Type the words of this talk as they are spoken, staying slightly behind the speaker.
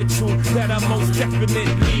that I most definitely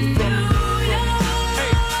from.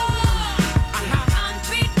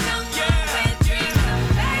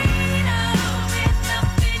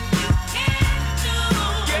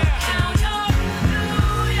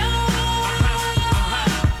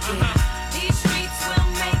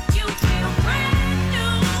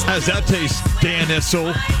 How's that taste, Dan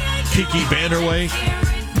Issel, Kiki Vanderway?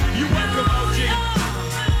 You welcome, OG.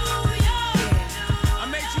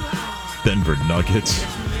 Denver Nuggets.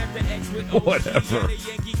 Whatever.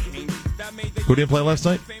 Who didn't play last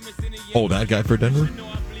night? Oh, that guy for Denver?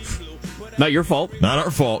 Not your fault. Not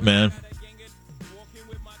our fault, man.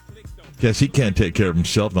 Guess he can't take care of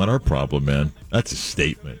himself. Not our problem, man. That's a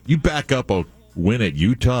statement. You back up a win at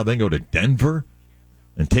Utah, then go to Denver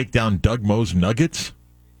and take down Doug Moe's Nuggets?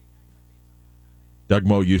 Doug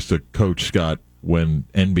Moe used to coach, Scott, when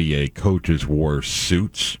NBA coaches wore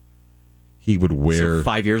suits. He would wear... So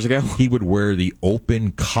 5 years ago? He would wear the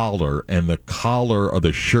open collar, and the collar of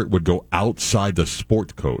the shirt would go outside the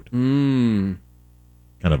sport coat. Kind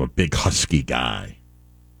of a big, husky guy.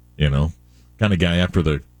 You know? Kind of guy after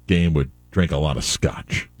the game would drink a lot of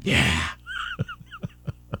scotch. Yeah.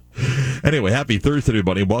 Anyway, happy Thursday,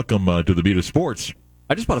 everybody. Welcome to the Beat of Sports.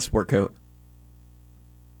 I just bought a sport coat.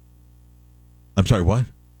 I'm sorry, what?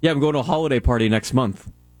 Yeah, I'm going to a holiday party next month.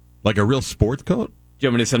 Like a real sports coat? Do you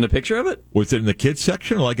want me to send a picture of it? Was it in the kids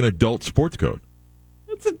section or like an adult sports coat?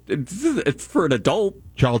 It's for an adult.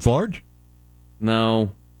 Child's large?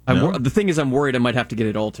 No. No? The thing is, I'm worried I might have to get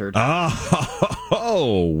it altered.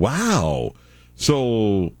 Oh, wow.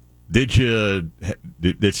 So, did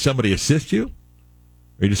somebody assist you?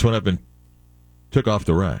 Or you just went up and took off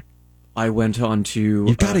the rack? I went on to...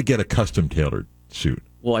 You've got to get a custom tailored suit.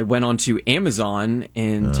 Well, I went on to Amazon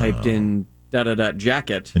and typed in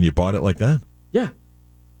jacket. And you bought it like that? Yeah.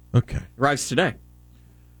 Okay. Arrives today.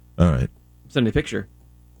 All right. Send me a picture.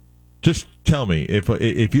 Just tell me,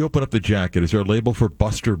 if you open up the jacket, is there a label for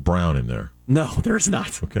Buster Brown in there? No, there's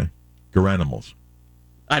not. Okay. Garanimals.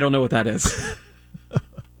 I don't know what that is.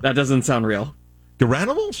 That doesn't sound real.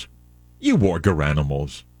 Garanimals? You wore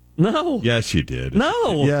Garanimals. No. Yes, you did.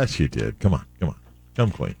 No. Yes, you did. Come on. Come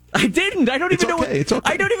clean. I didn't. I don't even know. It's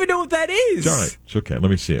okay. I don't even know what that is. It's all right. It's okay. Let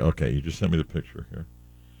me see. Okay, you just sent me the picture here.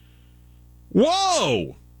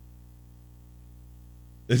 Whoa!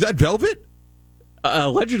 Is that velvet?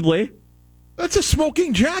 Allegedly. That's a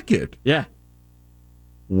smoking jacket. Yeah.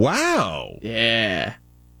 Wow. Yeah.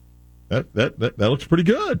 That looks pretty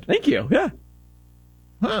good. Thank you. Yeah.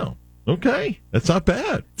 Wow. Okay. That's not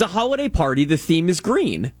bad. It's a holiday party. The theme is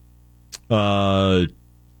green. Black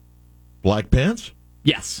pants?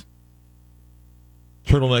 Yes.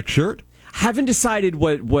 Turtleneck shirt? Haven't decided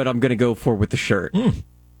what I'm going to go for with the shirt.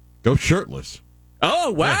 Go shirtless. Oh,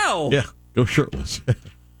 wow. Yeah, go shirtless.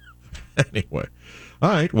 Anyway. All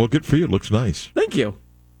right. Well, good for you. It looks nice. Thank you.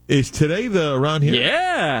 Is today around here?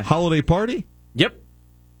 Yeah. Holiday party? Yep.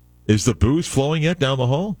 Is the booze flowing yet down the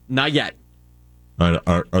hall? Not yet.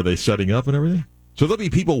 Are they setting up and everything? So there'll be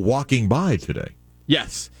people walking by today.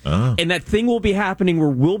 Yes. Oh. And that thing will be happening where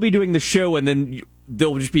we'll be doing the show, and then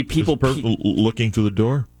there'll just be people looking through the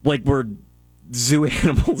door? Like we're zoo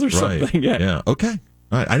animals or something. Yeah. Okay.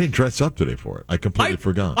 All right. I didn't dress up today for it. I completely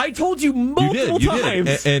forgot. I told you multiple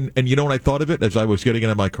times. Did. And you know what I thought of it as I was getting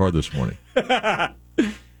into my car this morning? I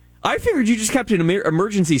figured you just kept an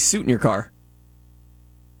emergency suit in your car.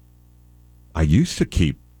 I used to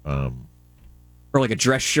keep... or like a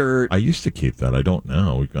dress shirt. I used to keep that. I don't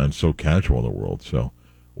now. We've gone so casual in the world. So,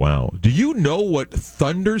 wow. Do you know what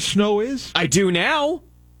thunder snow is? I do now.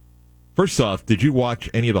 First off, did you watch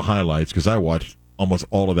any of the highlights? Because I watched almost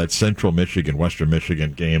all of that Central Michigan, Western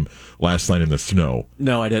Michigan game last night in the snow.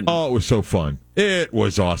 No, I didn't. Oh, it was so fun. It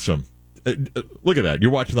was awesome. Look at that.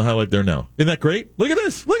 You're watching the highlight there now. Isn't that great? Look at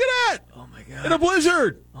this. Look at that. Oh, my God. In a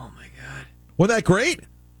blizzard. Oh, my God. Wasn't that great?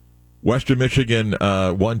 Western Michigan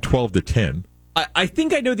won 12-10. I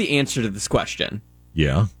think I know the answer to this question.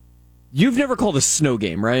 Yeah. You've never called a snow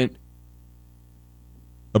game, right?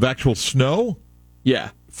 Of actual snow?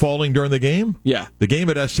 Yeah. Falling during the game? Yeah. The game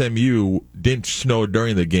at SMU didn't snow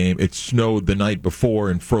during the game. It snowed the night before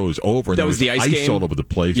and froze over. That was the ice game? All over the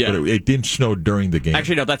place, Yeah. but it didn't snow during the game.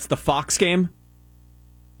 Actually, no, that's the Fox game.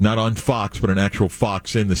 Not on Fox, but an actual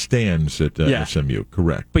Fox in the stands at SMU.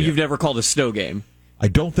 Correct. But you've never called a snow game. I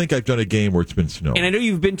don't think I've done a game where it's been snowed. And I know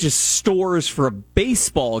you've been to stores for a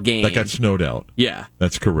baseball game. That got snowed out. Yeah.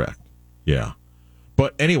 That's correct. Yeah.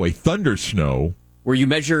 But anyway, thunder snow. Where you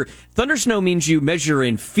measure... Thunder snow means you measure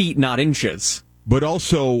in feet, not inches. But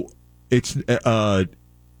also, it's the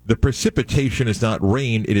precipitation is not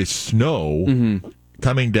rain, it is snow. Mm-hmm.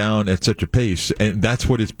 coming down at such a pace, and that's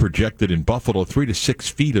what is projected in Buffalo, 3 to 6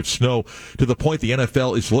 feet of snow, to the point the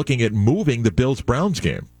NFL is looking at moving the Bills-Browns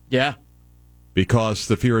game. Yeah. Because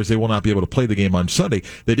the fear is they will not be able to play the game on Sunday.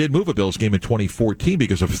 They did move a Bills game in 2014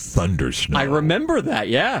 because of thunder snow. I remember that,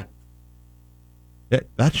 yeah.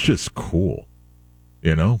 That's just cool,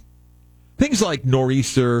 you know? Things like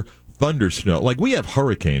nor'easter, thunder snow. Like, we have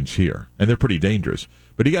hurricanes here, and they're pretty dangerous.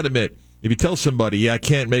 But you got to admit, if you tell somebody, yeah, I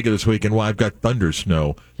can't make it this weekend, well, I've got thunder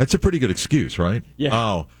snow, that's a pretty good excuse, right? Yeah.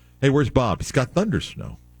 Oh, hey, where's Bob? He's got thunder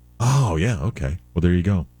snow. Oh, yeah, okay. Well, there you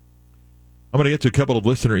go. I'm going to get to a couple of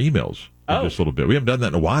listener emails in just a little bit. We haven't done that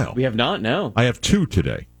in a while. We have not, no. I have 2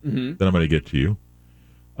 today that I'm going to get to you.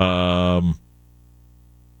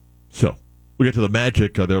 So, we get to the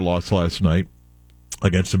Magic, their loss last night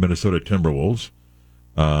against the Minnesota Timberwolves.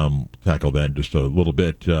 Tackle that in just a little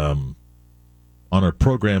bit on our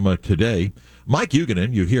program today. Mike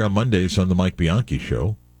Huguenin, you hear on Mondays on the Mike Bianchi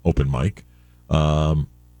Show, open mic.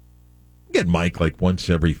 Get Mike like once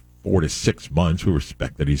every 4 to 6 months. We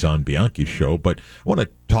respect that he's on Bianchi's show, but I want to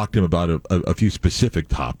talk to him about a few specific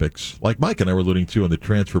topics. Like Mike and I were alluding to in the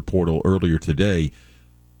transfer portal earlier today,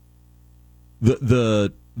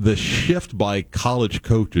 the shift by college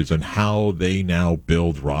coaches and how they now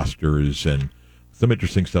build rosters, and some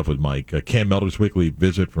interesting stuff with Mike. Cam Melder's weekly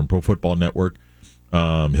visit from Pro Football Network.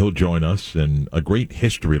 He'll join us, and a great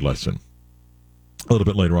history lesson a little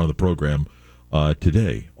bit later on in the program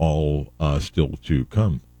today, all still to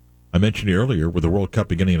come. I mentioned earlier, with the World Cup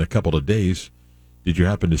beginning in a couple of days, did you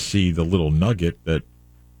happen to see the little nugget that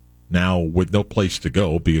now, with no place to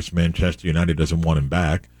go because Manchester United doesn't want him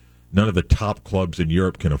back, none of the top clubs in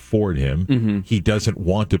Europe can afford him. Mm-hmm. He doesn't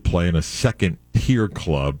want to play in a second-tier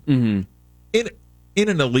club in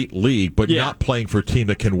an elite league, but not playing for a team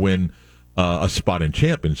that can win a spot in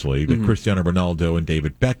Champions League. That Cristiano Ronaldo and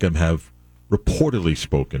David Beckham have reportedly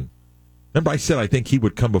spoken. Remember, I said I think he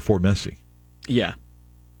would come before Messi. Yeah.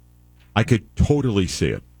 I could totally see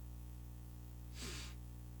it.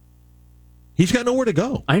 He's got nowhere to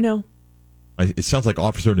go. I know. It sounds like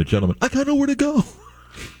Officer and a Gentleman. I got nowhere to go.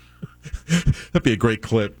 That'd be a great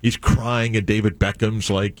clip. He's crying, and David Beckham's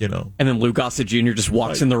like, And then Lou Gossett Jr. just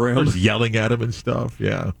walks in the room. Yelling at him and stuff,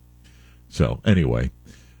 yeah. So, anyway,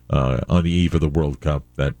 on the eve of the World Cup,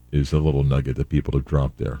 that is a little nugget that people have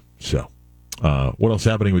dropped there. So, what else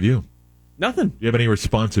happening with you? Nothing. Do you have any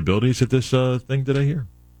responsibilities at this thing today here?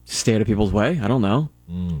 Stay out of people's way. I don't know.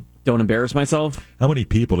 Don't embarrass myself. How many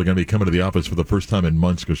people are going to be coming to the office for the first time in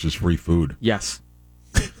months because there's free food? Yes.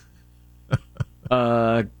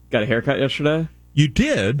 Got a haircut yesterday. You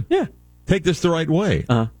did? Yeah. Take this the right way.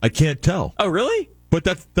 I can't tell. Oh, really? But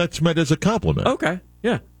that's meant as a compliment. Okay.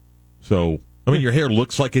 Yeah. So, I mean, your hair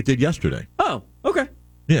looks like it did yesterday. Oh, okay.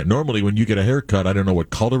 Yeah, normally when you get a haircut, I don't know what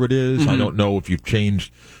color it is. I don't know if you've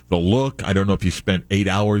changed the look. I don't know if you spent 8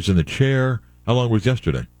 hours in the chair. How long was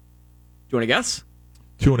yesterday? Do you want to guess?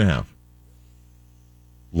 2.5.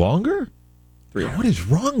 Longer? 3 hours. What is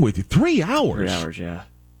wrong with you? 3 hours? 3 hours, yeah.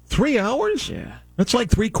 3 hours? Yeah. That's like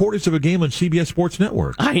 3/4 of a game on CBS Sports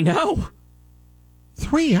Network. I know.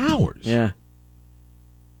 3 hours? Yeah.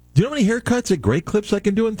 Do you know how many haircuts at Great Clips I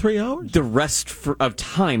can do in 3 hours? The rest of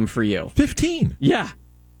time for you. 15. Yeah.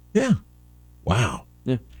 Yeah. Wow.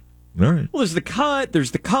 Yeah. All right. Well, there's the cut,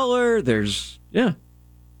 there's the color, yeah.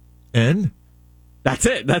 And? That's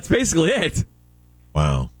it. That's basically it.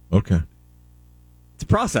 Wow. Okay. It's a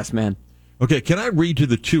process, man. Okay, can I read you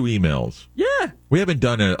the 2 emails? Yeah. We haven't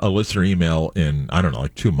done a listener email in, I don't know,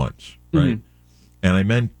 like 2 months, right? And I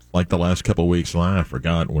meant like the last couple of weeks, I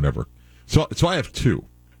forgot, whatever. So I have 2.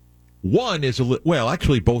 One is,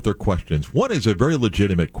 actually both are questions. One is a very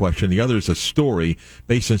legitimate question. The other is a story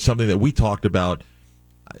based on something that we talked about,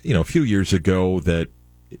 a few years ago that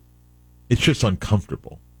it's just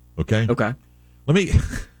uncomfortable. Okay? Okay. Let me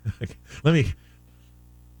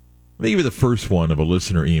give you the first one of a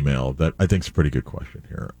listener email that I think is a pretty good question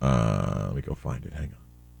here. Let me go find it. Hang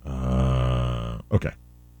on. Okay.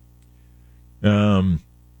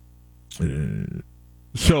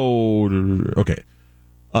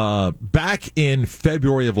 Back in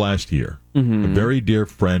February of last year, a very dear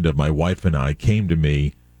friend of my wife and I came to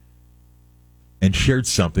me and shared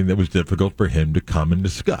something that was difficult for him to come and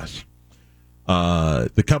discuss.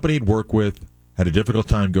 The company he'd worked with had a difficult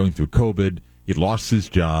time going through COVID. He'd lost his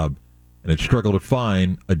job and had struggled to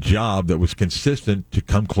find a job that was consistent to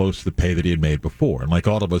come close to the pay that he had made before. And like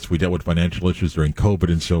all of us, we dealt with financial issues during COVID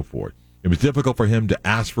and so forth. It was difficult for him to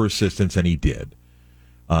ask for assistance, and he did.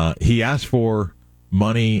 He asked for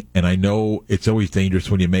money, and I know it's always dangerous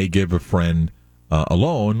when you may give a friend a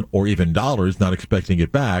loan or even dollars, not expecting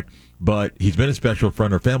it back, but he's been a special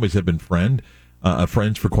friend. Our families have been friends.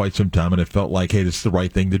 friends for quite some time, and I felt like, hey, this is the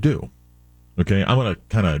right thing to do. Okay, I'm going to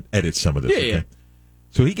kind of edit some of this. Yeah.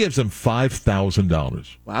 So he gives them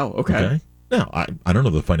 $5,000. Wow. Okay. Now, I don't know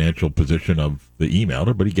the financial position of the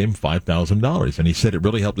emailer, but he gave him $5,000. And he said it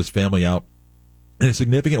really helped his family out in a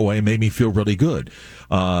significant way and made me feel really good.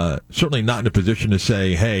 Certainly not in a position to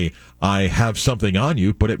say, hey, I have something on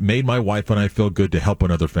you, but it made my wife and I feel good to help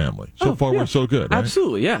another family. So far, we're so good, right?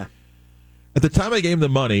 Absolutely, yeah. At the time I gave him the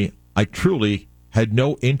money, I truly had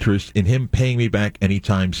no interest in him paying me back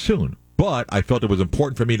anytime soon. But I felt it was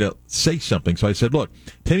important for me to say something. So I said, look,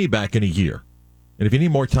 pay me back in a year. And if you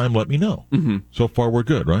need more time, let me know. Mm-hmm. So far, we're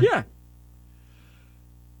good, right? Yeah.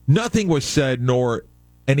 Nothing was said, nor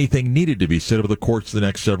anything needed to be said over the course of the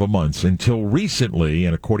next several months until recently,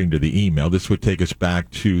 and according to the email, this would take us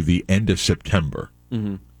back to the end of September.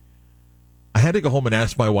 Mm-hmm. I had to go home and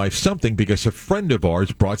ask my wife something because a friend of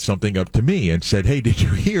ours brought something up to me and said, hey, did you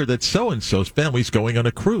hear that so-and-so's family's going on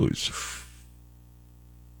a cruise?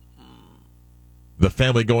 The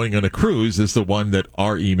family going on a cruise is the one that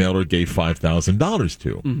our emailer gave $5,000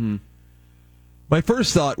 to. Mm-hmm. My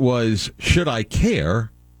first thought was, should I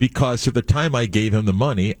care? Because at the time I gave him the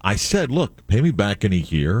money, I said, look, pay me back in a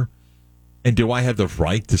year. And do I have the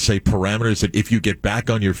right to say parameters that if you get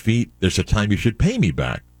back on your feet, there's a time you should pay me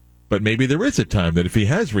back? But maybe there is a time that if he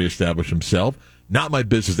has reestablished himself, not my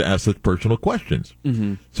business to ask such personal questions.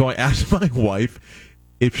 Mm-hmm. So I asked my wife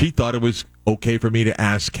if she thought it was okay for me to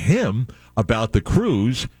ask him about the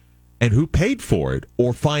cruise and who paid for it,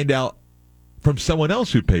 or find out from someone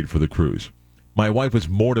else who paid for the cruise. My wife was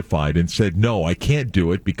mortified and said, no, I can't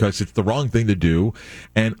do it because it's the wrong thing to do.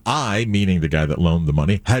 And I, meaning the guy that loaned the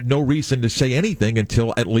money, had no reason to say anything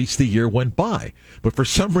until at least the year went by. But for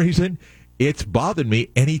some reason, it's bothered me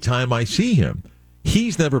anytime I see him.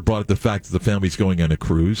 He's never brought up the fact that the family's going on a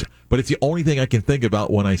cruise, but it's the only thing I can think about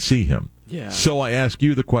when I see him. Yeah. So I ask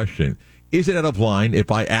you the question, is it out of line if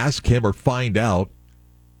I ask him or find out,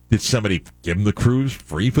 did somebody give him the cruise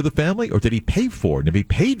free for the family, or did he pay for it? And if he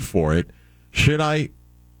paid for it, should I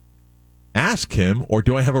ask him, or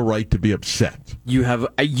do I have a right to be upset?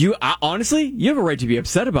 Honestly, you have a right to be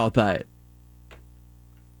upset about that.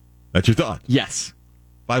 That's your thought? Yes.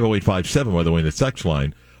 50857, by the way, in the text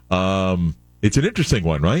line. It's an interesting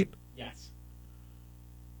one, right? Yes.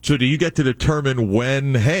 So do you get to determine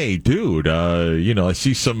when, hey, dude, I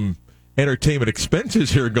see some entertainment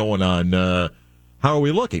expenses here going on. How are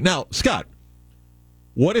we looking? Now, Scott,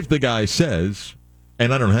 what if the guy says,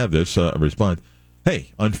 and I don't have this response,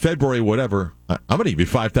 hey, on February whatever, I'm going to give you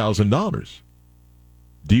 $5,000.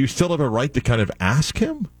 Do you still have a right to kind of ask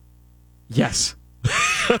him? Yes.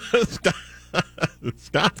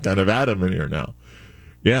 Scott's kind of adamant here now.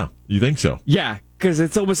 Yeah, you think so? Yeah, because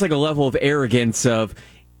it's almost like a level of arrogance of,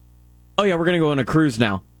 oh yeah, we're going to go on a cruise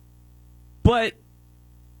now. But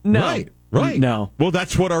no. Right. No. Well,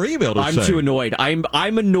 that's what our email is I'm saying. too annoyed. I'm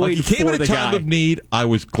annoyed he came for at the a time guy. of need. I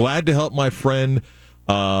was glad to help my friend.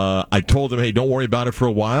 I told him, hey, don't worry about it for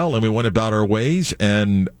a while, and we went about our ways,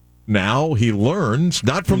 and now he learns,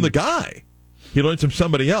 not from the guy. He learns from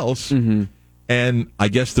somebody else, and I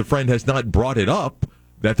guess the friend has not brought it up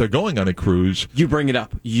that they're going on a cruise. You bring it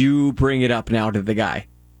up. You bring it up now to the guy.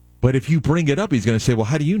 But if you bring it up, he's going to say, well,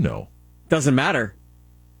 how do you know? Doesn't matter.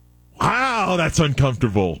 Wow, that's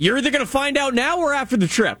uncomfortable. You're either going to find out now or after the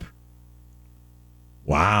trip.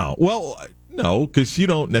 Wow. Well, no, because you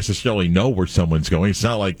don't necessarily know where someone's going. It's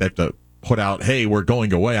not like they have to put out, hey, we're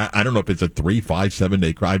going away. I don't know if it's a 3, 5, 7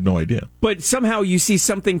 day cruise. I have no idea. But somehow you see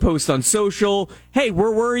something post on social. Hey,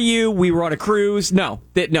 where were you? We were on a cruise. No,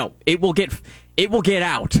 it will get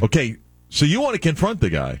out. Okay, so you want to confront the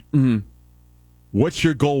guy. Mm-hmm. What's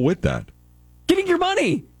your goal with that? Getting your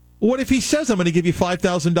money. What if he says, I'm going to give you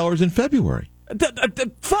 $5,000 in February?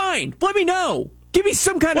 Fine. Let me know. Give me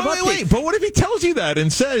some kind of update. Wait. But what if he tells you that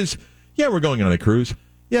and says, yeah, we're going on a cruise.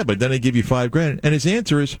 Yeah, but then I give you $5,000. And his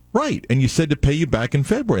answer is, right. And you said to pay you back in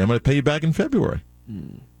February. I'm going to pay you back in February.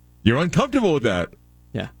 You're uncomfortable with that.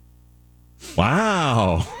 Yeah.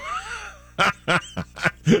 Wow.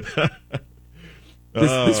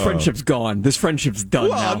 This friendship's gone. This friendship's done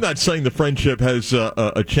now. Well, I'm not saying the friendship has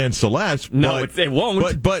a chance to last. No, it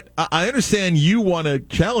won't. But I understand you want to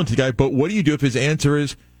challenge the guy, but what do you do if his answer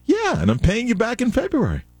is, yeah, and I'm paying you back in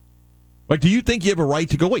February? Like, do you think you have a right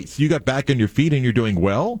to go, wait, so you got back on your feet and you're doing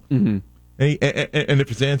well? Mm-hmm. And if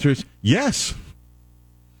his answer is, yes,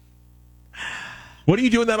 what do you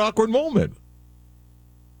do in that awkward moment?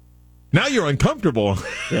 Now you're uncomfortable.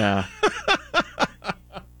 Yeah.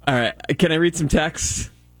 All right. Can I read some texts?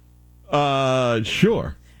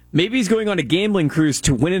 Sure. Maybe he's going on a gambling cruise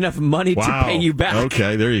to win enough money to pay you back.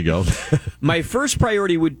 Okay, there you go. My first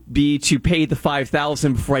priority would be to pay the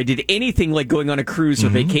 $5,000 before I did anything like going on a cruise or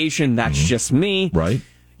vacation. That's just me. Right.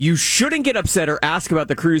 You shouldn't get upset or ask about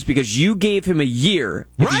the cruise because you gave him a year.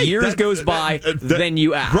 If years goes by, then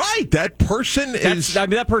you ask. Right. That person is... I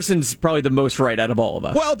mean, that person's probably the most right out of all of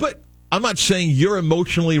us. Well, but I'm not saying you're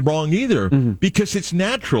emotionally wrong either, because it's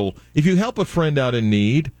natural. If you help a friend out in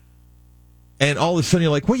need, and all of a sudden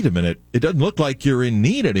you're like, wait a minute, it doesn't look like you're in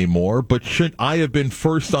need anymore, but should I have been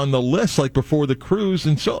first on the list like before the cruise?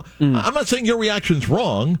 And so I'm not saying your reaction's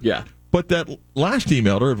wrong. Yeah. But that last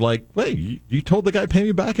emailer of like, wait, you told the guy pay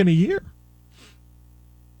me back in a year?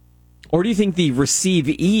 Or do you think the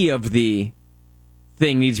receivee of the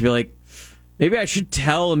thing needs to be like, maybe I should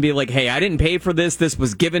tell and be like, hey, I didn't pay for this. This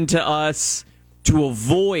was given to us to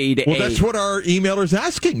avoid Well, that's what our emailer's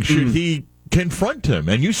asking. Should he confront him?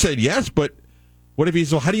 And you said yes, but what if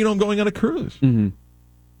he's, well, how do you know I'm going on a cruise? A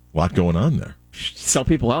lot going on there. Sell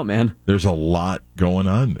people out, man. There's a lot going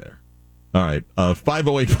on there. All right,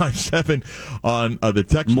 50857 on the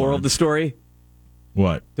text Moral line. of the story?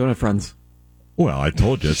 What? Don't have friends. Well, I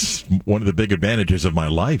told you, it's one of the big advantages of my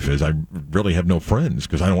life is I really have no friends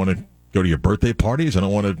because I don't want to go to your birthday parties. I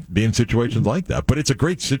don't want to be in situations like that. But it's a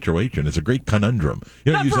great situation. It's a great conundrum.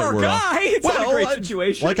 You Not use for that our word guy. It's not a great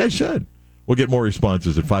situation. Like I said. We'll get more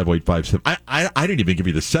responses at 50857. I didn't even give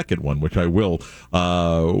you the second one, which I will.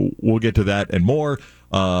 We'll get to that and more.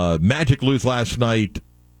 Magic lose last night.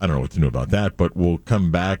 I don't know what to know about that, but we'll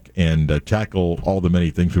come back and tackle all the many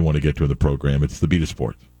things we want to get to in the program. It's the Beat of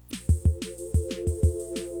Sports.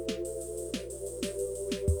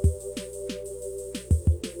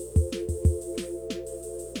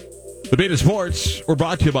 The Beat of Sports, we're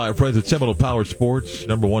brought to you by our friends at Seminole Power Sports,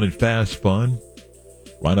 number one in fast fun.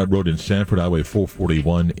 Reinhardt Road in Sanford, Highway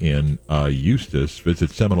 441 in Eustis. Visit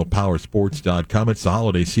SeminolePowersports.com. It's the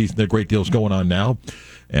holiday season. There are great deals going on now.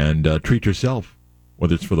 And treat yourself,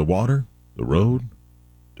 whether it's for the water, the road,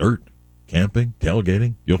 dirt, camping,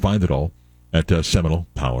 tailgating. You'll find it all at Seminole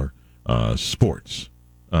Power Sports.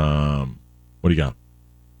 What do you got?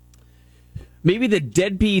 Maybe the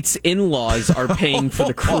deadbeats' in-laws are paying for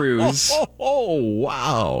the cruise. Oh,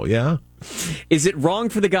 wow. Yeah. Is it wrong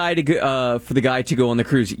for the guy to go on the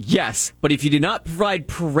cruise? Yes, but if you do not provide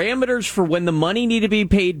parameters for when the money need to be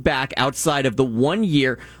paid back outside of the 1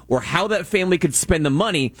 year or how that family could spend the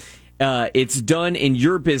money, it's done in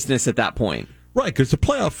your business at that point. Right, because the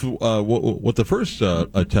playoff, what the first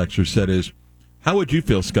texter said is, how would you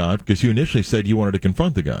feel, Scott? Because you initially said you wanted to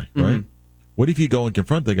confront the guy, right? What if you go and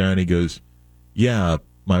confront the guy and he goes, yeah,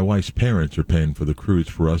 my wife's parents are paying for the cruise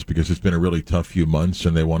for us because it's been a really tough few months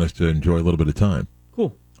and they want us to enjoy a little bit of time.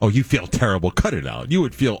 Cool. Oh, you feel terrible. Cut it out. You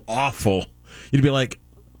would feel awful. You'd be like,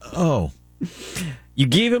 oh. You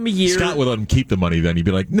gave him a year. Scott would let him keep the money then. He'd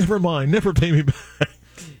be like, never mind. Never pay me back.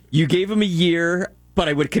 You gave him a year, but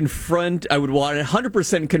I would want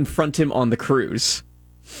 100% confront him on the cruise.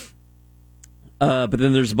 But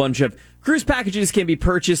then there's a bunch of cruise packages can be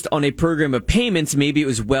purchased on a program of payments. Maybe it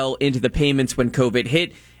was well into the payments when COVID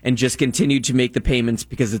hit and just continued to make the payments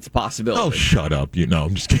because it's a possibility. Oh, shut up.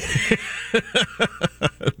 I'm just kidding.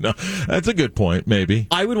 No, that's a good point, maybe.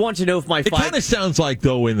 I would want to know if my It kind of sounds like,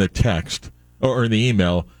 though, in the text or in the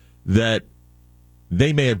email that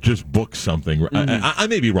they may have just booked something. I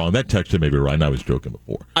may be wrong. That texter may be right, and I was joking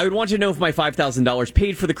before. I would want to know if my $5,000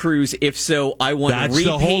 paid for the cruise. If so, I want That's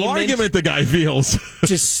repayment the whole argument the guy feels.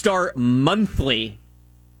 to start monthly.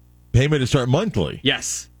 Payment to start monthly?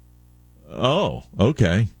 Yes. Oh,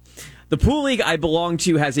 okay. The pool league I belong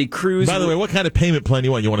to has a cruise. By the way, what kind of payment plan do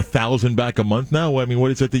you want? You want $1,000 back a month now? I mean,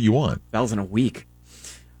 what is it that you want? $1,000 a week.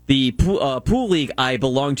 The pool league I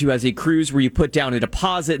belong to has a cruise where you put down a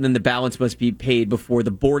deposit and then the balance must be paid before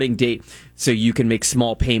the boarding date so you can make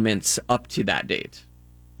small payments up to that date.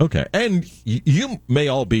 Okay. And you may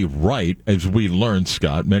all be right, as we learned,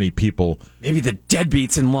 Scott. Many people... Maybe the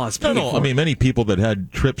deadbeats in laws pay No, I mean, many people that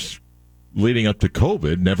had trips leading up to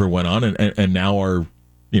COVID never went on and now are,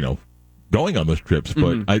 going on those trips.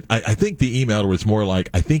 But I think the email was more like,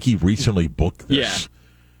 I think he recently booked this.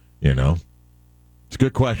 Yeah. It's a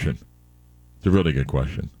good question. It's a really good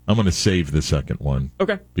question. I'm going to save the second one.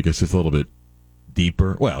 Okay. Because it's a little bit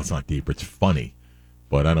deeper. Well, it's not deeper. It's funny.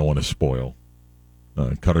 But I don't want to spoil.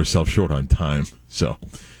 Cut ourselves short on time. So,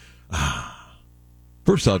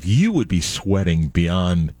 first off, you would be sweating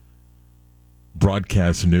beyond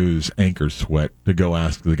broadcast news anchor sweat to go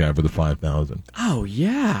ask the guy for the $5,000. Oh,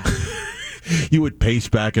 yeah. You would pace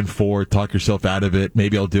back and forth, talk yourself out of it.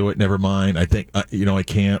 Maybe I'll do it. Never mind. I think, I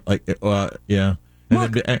can't. Yeah.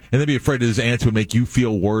 And then be afraid that his answer would make you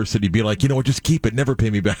feel worse, and he'd be like, you know what, just keep it, never pay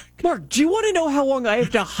me back. Mark, do you want to know how long I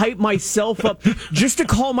have to hype myself up just to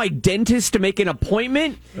call my dentist to make an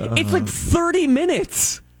appointment? It's like 30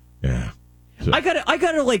 minutes. Yeah. So, I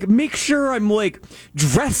gotta like make sure I'm like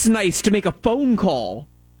dressed nice to make a phone call.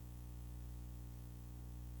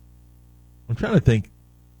 I'm trying to think.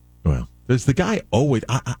 Well, does the guy owe it?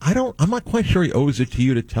 I'm not quite sure he owes it to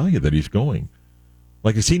you to tell you that he's going.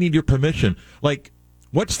 Like, does he need your permission? Like,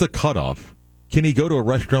 what's the cutoff? Can he go to a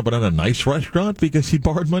restaurant, but not a nice restaurant because he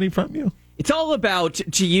borrowed money from you? It's all about,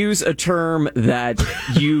 to use a term that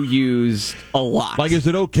you use a lot. Like, is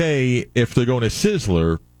it okay if they're going to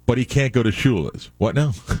Sizzler, but he can't go to Shula's? What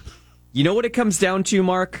now? You know what it comes down to,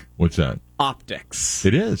 Mark? What's that? Optics.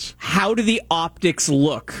 It is. How do the optics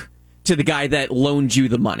look to the guy that loaned you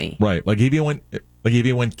the money? Right. Like, if you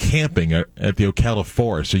went camping at the Ocala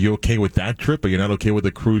Forest, are you okay with that trip, or you're not okay with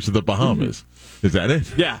the cruise to the Bahamas? Mm-hmm. Is that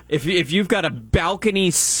it? Yeah. If you've got a balcony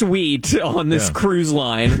suite on this cruise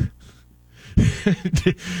line.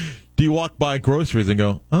 Do you walk by groceries and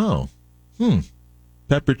go,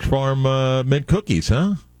 Pepperidge Farm mint cookies,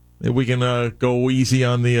 huh? We can go easy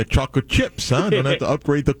on the chocolate chips, huh? Don't have to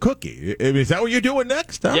upgrade the cookie. Is that what you're doing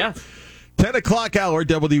next, huh? Yeah. 10 o'clock hour,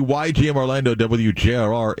 WYGM Orlando,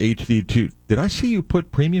 WJRR HD2. Did I see you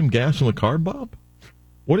put premium gas in the car, Bob?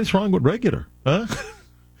 What is wrong with regular, huh?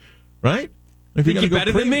 Right? If you're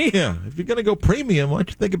better than me? Yeah. If you're going to go premium, why don't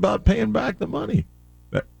you think about paying back the money?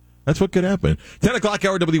 That's what could happen. 10 o'clock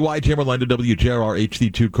hour, WYGM Orlando, WJRR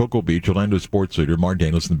HD2, Cocoa Beach, Orlando sports leader, Mark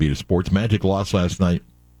Daniels and the Beat of Sports. Magic lost last night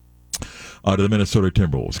to the Minnesota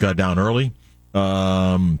Timberwolves. Got down early.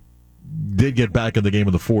 Did get back in the game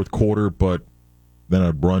in the fourth quarter, but then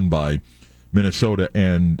a run by Minnesota,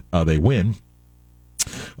 and they win.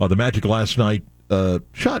 The Magic last night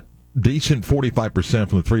shot decent 45%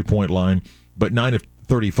 from the three-point line, but 9 of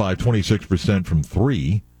 35, 26% from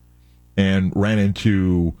three, and ran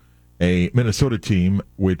into a Minnesota team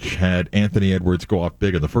which had Anthony Edwards go off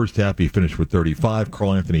big in the first half. He finished with 35.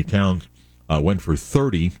 Karl Anthony Towns went for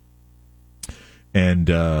 30, and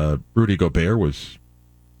Rudy Gobert was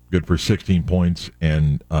good for 16 points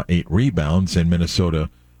and 8 rebounds, and Minnesota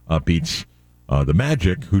beats the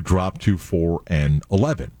Magic, who dropped to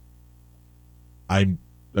 4-11. I mean,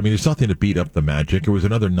 there's nothing to beat up the Magic. It was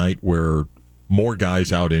another night where more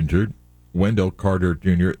guys out injured. Wendell Carter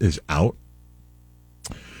Jr. is out.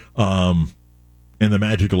 And the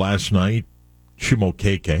Magic last night, Chumo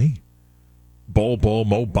Keke, Bol Bol,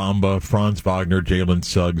 Mo Bamba, Franz Wagner, Jalen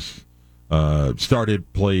Suggs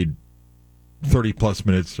played 30-plus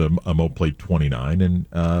minutes. Mo played 29, and,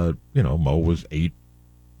 Mo was 8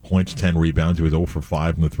 points, 10 rebounds. He was 0 for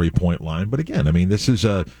 5 from the three-point line. But again, I mean, this is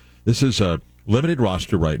a limited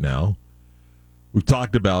roster right now. We've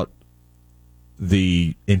talked about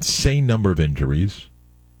the insane number of injuries,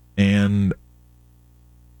 and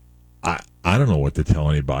I don't know what to tell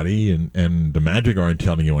anybody, and the Magic aren't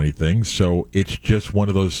telling you anything, so it's just one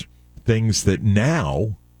of those things that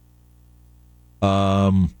now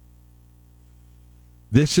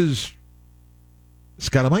this is,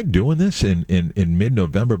 Scott, am I doing this in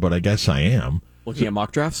mid-November? But I guess I am. Looking at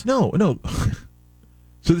mock drafts? No.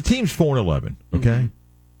 So the team's 4-11, okay? Mm-hmm.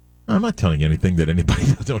 I'm not telling you anything that anybody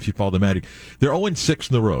doesn't know if you follow the Magic. They're 0-6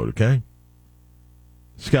 in the road, okay?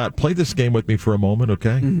 Scott, play this game with me for a moment,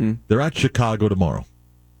 okay? Mm-hmm. They're at Chicago tomorrow.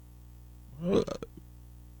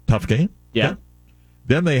 Tough game? Yeah.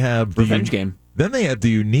 Then they have revenge game. Then they have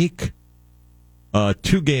the unique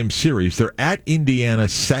 2-game series. They're at Indiana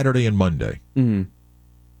Saturday and Monday. Mm-hmm.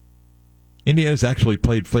 Indiana's actually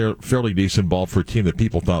played fairly decent ball for a team that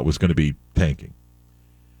people thought was going to be tanking.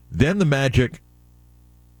 Then the Magic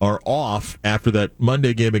are off after that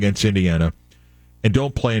Monday game against Indiana and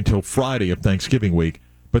don't play until Friday of Thanksgiving week.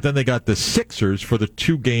 But then they got the Sixers for the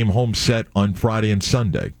 2-game home set on Friday and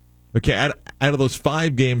Sunday. Okay, out of those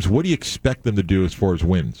 5 games, what do you expect them to do as far as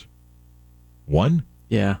wins? 1?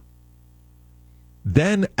 Yeah.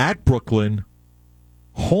 Then at Brooklyn,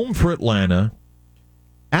 home for Atlanta,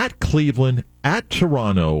 at Cleveland, at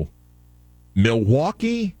Toronto,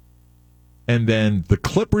 Milwaukee, and then the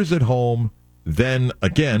Clippers at home. Then,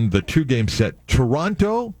 again, the 2-game set,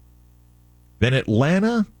 Toronto, then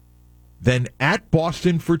Atlanta, then at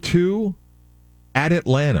Boston for 2, at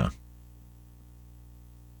Atlanta.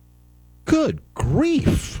 Good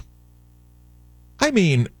grief. I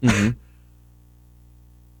mean,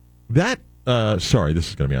 that, sorry, this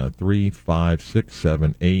is going to be on 3, 5, 6,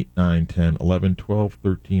 7, 8, 9, 10, 11, 12,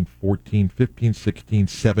 13, 14, 15, 16,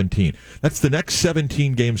 17. That's the next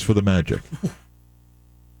 17 games for the Magic.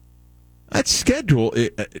 That schedule,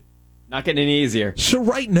 Not getting any easier. So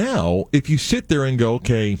right now, if you sit there and go,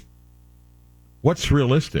 okay, what's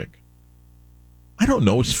realistic? I don't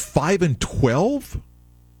know. Is 5-12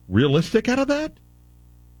 realistic out of that?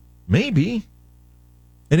 Maybe.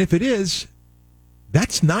 And if it is,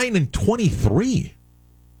 that's 9-23.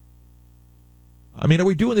 I mean, are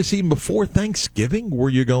we doing this even before Thanksgiving? Where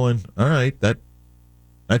you're going, all right,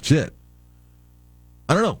 that's it.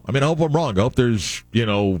 I don't know. I mean, I hope I'm wrong. I hope there's,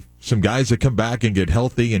 some guys that come back and get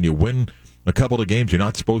healthy and you win a couple of games you're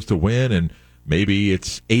not supposed to win, and maybe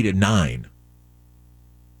it's 8-9.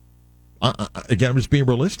 Again, I'm just being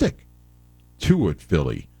realistic. 2 with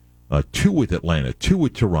Philly, 2 with Atlanta, 2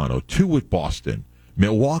 with Toronto, 2 with Boston,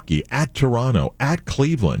 Milwaukee, at Toronto, at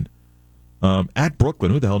Cleveland, at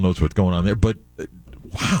Brooklyn. Who the hell knows what's going on there? But,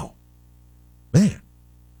 wow. Man,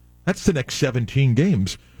 that's the next 17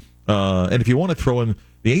 games. And if you want to throw in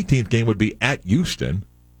the 18th game would be at Houston,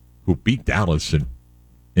 who beat Dallas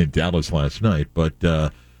in Dallas last night. But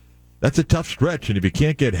that's a tough stretch, and if you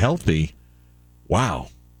can't get healthy, wow.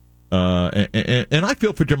 And I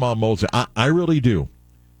feel for Jamal Mosley. I really do.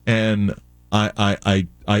 And I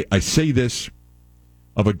say this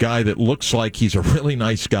of a guy that looks like he's a really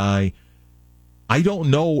nice guy. I don't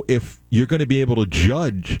know if you're going to be able to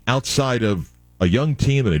judge outside of a young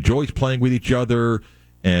team that enjoys playing with each other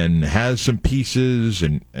and has some pieces,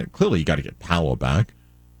 and clearly you got to get Powell back.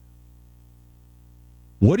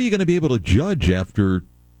 What are you going to be able to judge after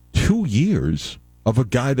 2 years of a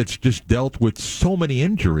guy that's just dealt with so many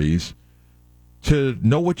injuries to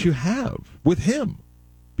know what you have with him?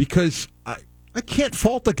 Because I can't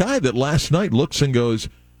fault the guy that last night looks and goes,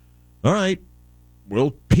 all right,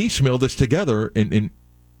 we'll piecemeal this together in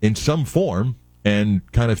some form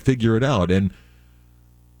and kind of figure it out. And,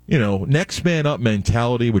 next man up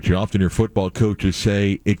mentality, which you often hear football coaches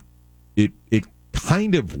say, it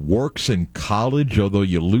kind of works in college, although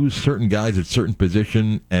you lose certain guys at certain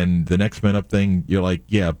position, and the next man up thing, you're like,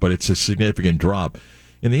 yeah, but it's a significant drop.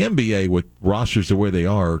 In the NBA, with rosters the way they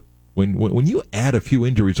are, when you add a few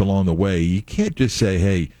injuries along the way, you can't just say,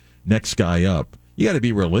 hey, next guy up. You got to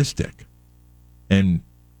be realistic. And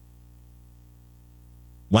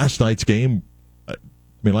last night's game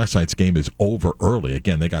is over early.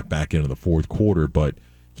 Again, they got back into the fourth quarter, but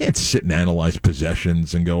you can't sit and analyze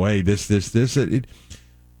possessions and go, hey, this. It's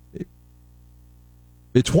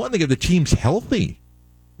one thing if the team's healthy.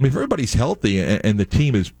 I mean, if everybody's healthy and the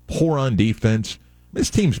team is poor on defense, this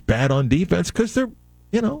team's bad on defense because they're,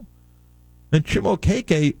 and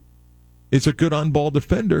Chimokeke is a good on-ball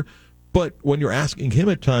defender, but when you're asking him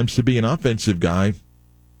at times to be an offensive guy,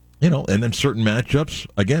 and then certain matchups,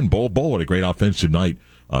 again, Bol had a great offensive night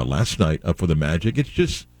last night for the Magic. It's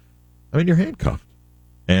just, you're handcuffed.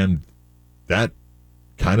 And that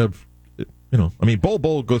kind of,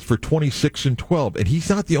 Bol goes for 26 and 12, and he's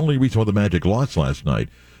not the only reason why the Magic lost last night,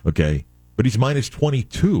 okay? But he's minus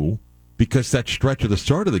 22 because that stretch of the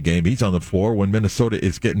start of the game, he's on the floor when Minnesota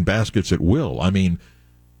is getting baskets at will. There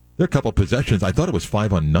are a couple of possessions. I thought it was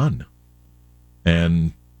 5 on none.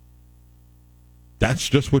 And that's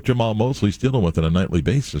just what Jamal Mosley's dealing with on a nightly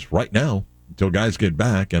basis right now until guys get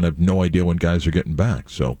back, and I have no idea when guys are getting back.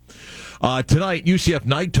 So tonight, UCF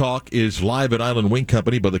Night Talk is live at Island Wing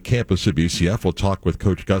Company by the campus of UCF. We'll talk with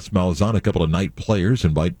Coach Gus Malzahn, a couple of Night players,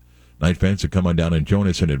 invite Night fans to come on down and join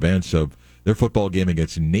us in advance of their football game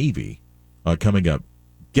against Navy coming up.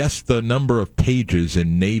 Guess the number of pages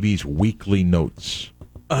in Navy's weekly notes.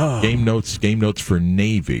 Game notes for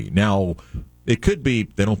Navy. Now, it could be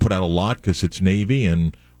they don't put out a lot because it's Navy,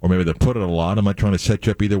 or maybe they put out a lot. I'm not trying to set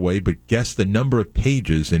you up either way, but guess the number of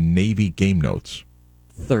pages in Navy game notes.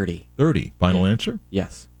 30. 30. Final answer?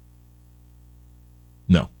 Yes.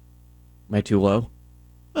 No. Am I too low?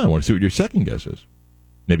 I want to see what your second guess is.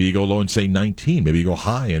 Maybe you go low and say 19. Maybe you go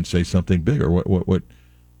high and say something bigger. What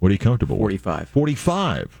are you comfortable 45. with?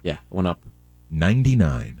 45. Yeah, went up.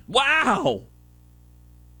 99. Wow!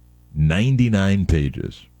 99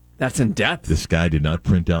 pages. That's in depth. This guy did not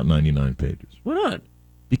print out 99 pages. Why not?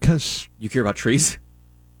 Because you care about trees?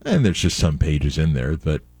 And there's just some pages in there,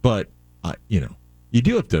 but you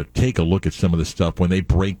do have to take a look at some of the stuff when they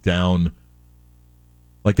break down.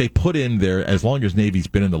 Like they put in there, as long as Navy's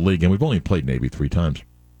been in the league, and we've only played Navy 3 times,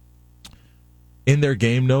 in their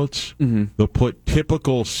game notes, they'll put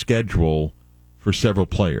typical schedule for several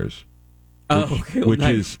players. Which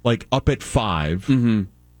nice. Is like up at 5 and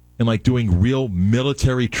like doing real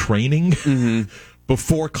military training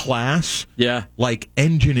before class. Yeah. Like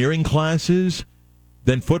engineering classes,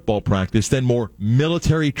 then football practice, then more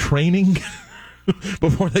military training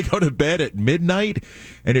before they go to bed at midnight.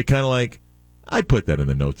 And you're kind of like, I'd put that in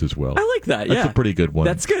the notes as well. I like that, yeah. That's a pretty good one.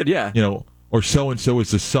 That's good, yeah. or so-and-so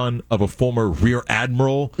is the son of a former rear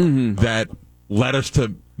admiral that led us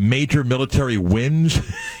to major military wins.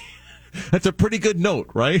 That's a pretty good note,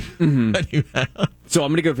 right? That you have. So I'm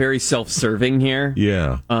going to go very self-serving here.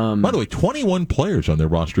 Yeah. By the way, 21 players on their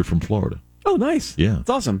roster from Florida. Oh, nice. Yeah. That's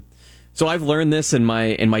awesome. So I've learned this in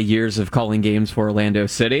my years of calling games for Orlando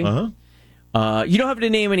City. You don't have to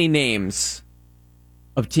name any names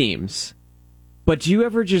of teams, but do you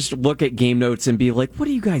ever just look at game notes and be like, what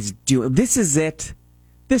are you guys doing? This is it.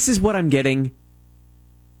 This is what I'm getting.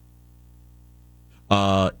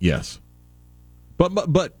 Yes.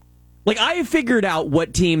 But like, I have figured out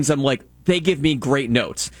what teams I'm like, they give me great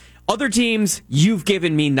notes. Other teams, you've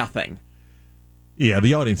given me nothing. yeah,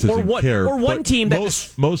 the audience doesn't care. Or one but team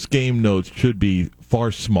that most game notes should be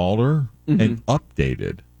far smaller and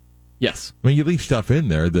updated. Yes. I mean, you leave stuff in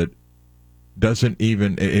there that doesn't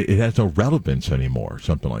even, it has no relevance anymore,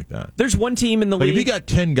 something like that. There's one team in the Like league. if you got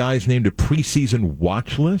 10 guys named a preseason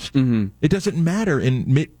watch list, it doesn't matter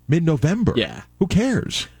in mid-November. Yeah. Who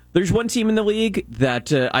cares? There's one team in the league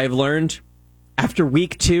that I've learned after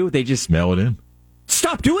week 2, they just Mail it in.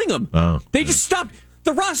 stopped doing them. Oh. They just stopped.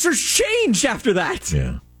 The rosters changed after that.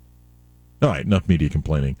 Yeah. All right, enough media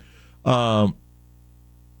complaining. Mike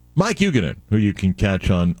Huguenin, who you can catch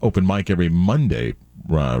on Open Mic every Monday,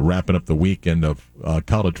 wrapping up the weekend of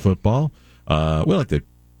college football. We like to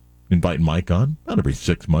invite Mike on about every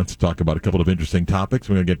 6 months to talk about a couple of interesting topics.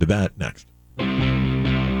 We're going to get to that next.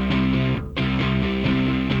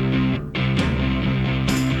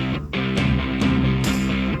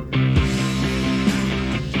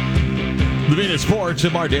 The Venus Sports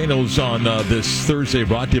and Mar Daniels on this Thursday,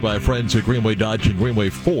 brought to you by our friends at Greenway Dodge and Greenway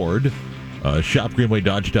Ford. Shop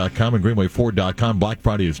GreenwayDodge.com and GreenwayFord.com. Black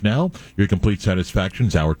Friday is now. Your complete satisfaction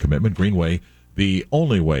is our commitment. Greenway, the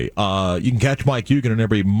only way. You can catch Mike Huguenin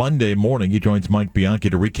every Monday morning. He joins Mike Bianchi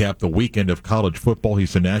to recap the weekend of college football.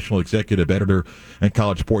 He's the national executive editor and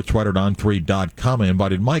college sports writer at On3.com. I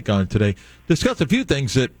invited Mike on today to discuss a few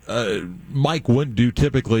things that Mike wouldn't do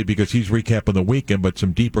typically because he's recapping the weekend, but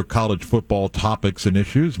some deeper college football topics and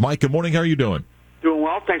issues. Mike, good morning. How are you doing? Doing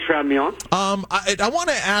well. Thanks for having me on. I want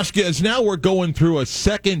to ask you, as now we're going through a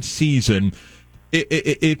second season,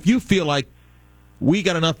 if you feel like we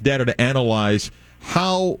got enough data to analyze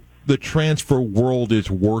how the transfer world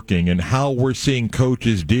is working and how we're seeing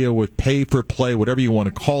coaches deal with pay for play, whatever you want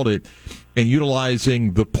to call it, and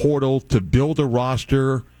utilizing the portal to build a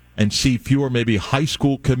roster and see fewer maybe high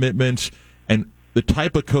school commitments and the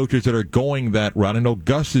type of coaches that are going that route. I know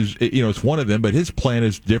Gus is, it's one of them, but his plan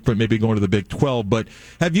is different, maybe going to the Big 12. But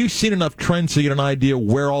have you seen enough trends to get an idea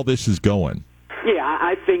where all this is going? Yeah,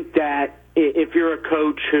 I think that if you're a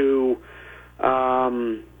coach who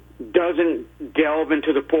doesn't delve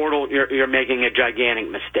into the portal, you're making a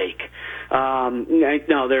gigantic mistake.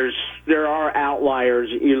 No, there are outliers.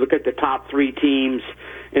 You look at the top 3 teams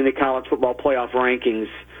in the college football playoff rankings.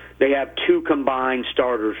 They have 2 combined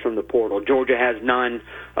starters from the portal. Georgia has none.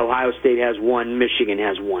 Ohio State has 1. Michigan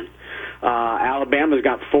has 1. Alabama's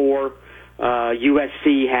got 4.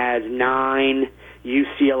 USC has 9.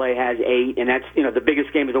 UCLA has 8. And that's, the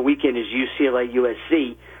biggest game of the weekend is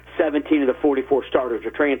UCLA-USC. 17 of the 44 starters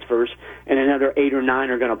are transfers, and another 8 or 9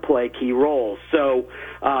 are going to play key roles. So,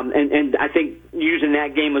 and I think using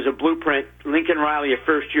that game as a blueprint, Lincoln Riley, a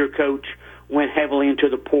first-year coach, went heavily into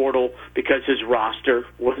the portal because his roster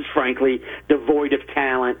was, frankly, devoid of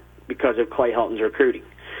talent because of Clay Helton's recruiting.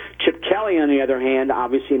 Chip Kelly, on the other hand,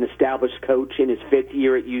 obviously an established coach in his 5th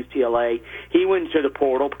year at UCLA, he went into the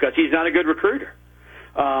portal because he's not a good recruiter.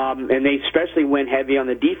 And they especially went heavy on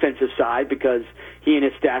the defensive side because he and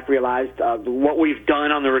his staff realized what we've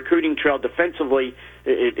done on the recruiting trail defensively,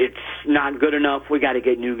 it's not good enough. We got to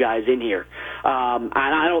get new guys in here. And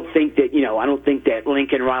I don't think that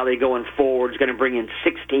Lincoln Riley going forward is going to bring in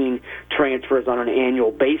 16 transfers on an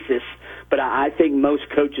annual basis. But I think most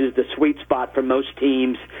coaches, the sweet spot for most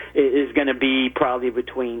teams is going to be probably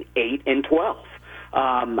between 8 and 12.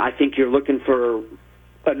 I think you're looking for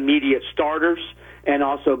immediate starters and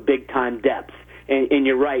also big-time depth. And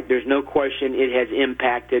you're right, there's no question it has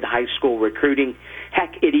impacted high school recruiting.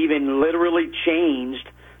 Heck, it even literally changed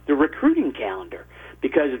the recruiting calendar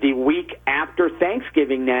because the week after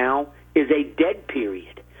Thanksgiving now is a dead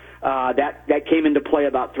period. That came into play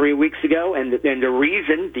about 3 weeks ago, and the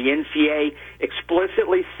reason, the NCAA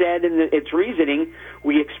explicitly said in its reasoning,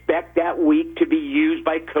 we expect that week to be used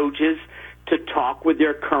by coaches to talk with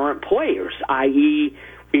their current players, i.e.,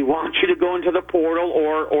 we want you to go into the portal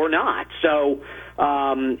or not. So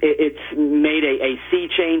it's made a sea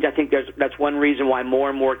change. I think that's one reason why more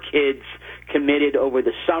and more kids committed over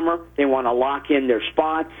the summer. They want to lock in their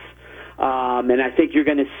spots. And I think you're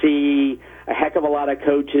going to see a heck of a lot of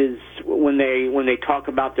coaches when they talk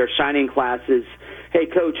about their signing classes. Hey,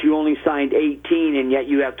 coach, you only signed 18, and yet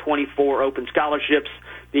you have 24 open scholarships.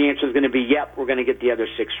 The answer is going to be, yep, we're going to get the other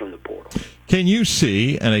 6 from the portal. Can you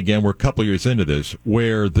see, and again, we're a couple years into this,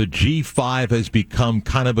 where the G5 has become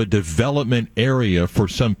kind of a development area for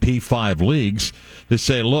some P5 leagues to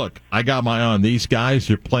say, look, I got my eye on these guys.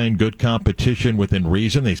 They're playing good competition within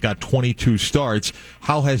reason. He's got 22 starts.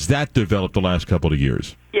 How has that developed the last couple of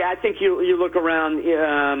years? Yeah, I think you look around.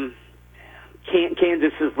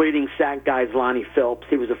 Kansas's leading sack guy is Lonnie Phillips.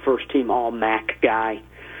 He was a first-team All-MAC guy.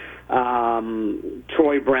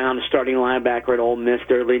 Troy Brown, the starting linebacker at Ole Miss,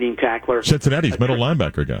 their leading tackler. Cincinnati's middle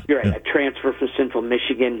linebacker guy. You're right, Yeah. a transfer from Central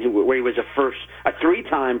Michigan, where he was a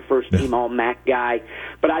 3-time first-team All-MAC guy.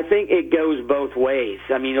 But I think it goes both ways.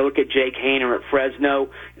 I mean, you look at Jake Haener at Fresno.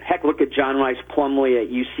 Heck, look at John Rice Plumlee at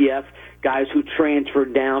UCF. Guys who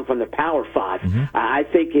transferred down from the Power 5. Mm-hmm. I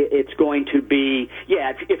think it's going to be,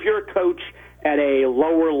 if you're a coach at a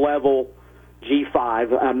lower level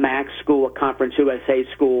G5, a MAC school, a Conference USA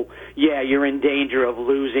school, you're in danger of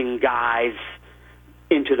losing guys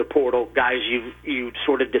into the portal, guys you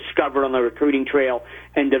sort of discovered on the recruiting trail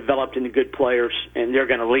and developed into good players, and they're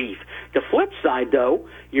going to leave. The flip side, though,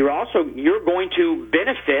 you're going to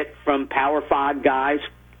benefit from Power 5 guys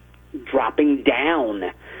dropping down.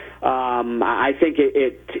 I think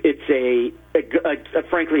it's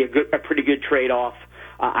frankly a pretty good trade-off.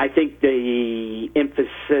 I think the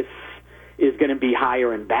emphasis is going to be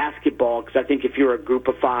higher in basketball, because I think if you're a Group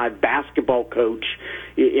of 5 basketball coach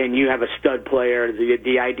and you have a stud player,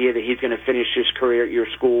 the idea that he's going to finish his career at your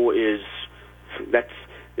school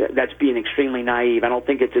that's being extremely naive. I don't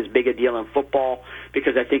think it's as big a deal in football,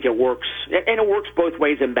 because I think it works, and it works both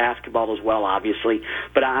ways in basketball as well, obviously.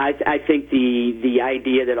 But I think the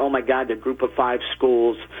idea that, oh my God, the Group of 5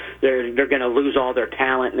 schools, they're going to lose all their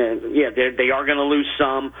talent, and they are going to lose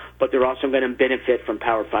some, but they're also going to benefit from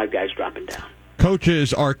Power 5 guys dropping down.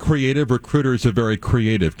 Coaches are creative. Recruiters are very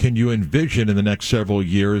creative. Can you envision in the next several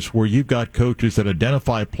years where you've got coaches that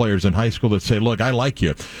identify players in high school that say, look, I like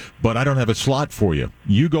you, but I don't have a slot for you.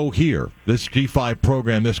 You go here. This G5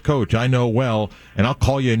 program, this coach, I know well, and I'll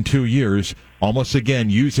call you in 2 years, almost again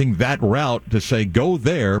using that route to say, go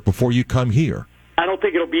there before you come here. I don't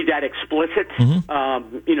think it'll be that explicit.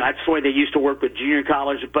 Mm-hmm. That's the way they used to work with junior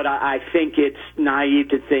college, but I think it's naive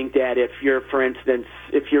to think that if you're, for instance,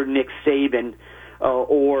 if you're Nick Saban,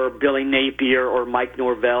 or Billy Napier or Mike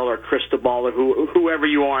Norvell or Cristobal or whoever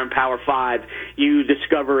you are in Power 5, you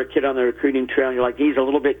discover a kid on the recruiting trail and you're like, he's a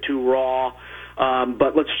little bit too raw,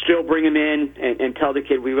 but let's still bring him in and tell the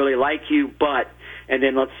kid we really like you, and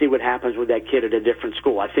then let's see what happens with that kid at a different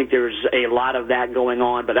school. I think there's a lot of that going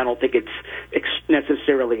on, but I don't think it's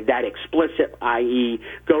necessarily that explicit, i.e.,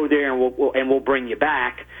 go there and we'll bring you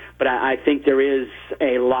back. But I think there is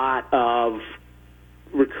a lot of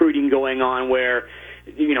recruiting going on where,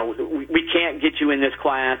 we can't get you in this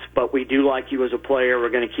class, but we do like you as a player. We're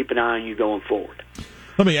going to keep an eye on you going forward.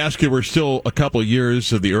 Let me ask you, we're still a couple of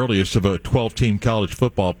years of the earliest of a 12-team college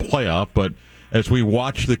football playoff, but as we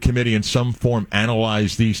watch the committee in some form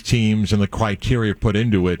analyze these teams and the criteria put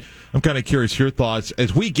into it, I'm kind of curious your thoughts.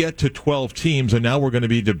 As we get to 12 teams, and now we're going to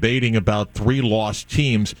be debating about 3 lost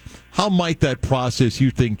teams, how might that process,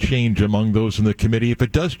 you think, change among those in the committee, if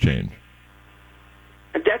it does change?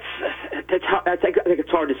 I think it's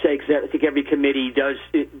hard to say, because I think every committee does.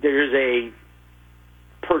 There's a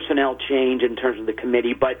personnel change in terms of the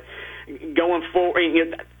committee, but going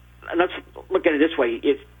forward, let's look at it this way: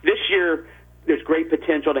 if this year there's great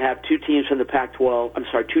potential to have 2 teams from the Pac-12.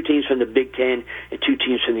 2 teams from the Big Ten and 2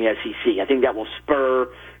 teams from the SEC. I think that will spur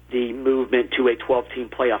the movement to a 12-team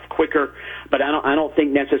playoff quicker. But I don't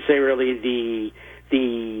think necessarily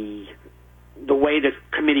the way the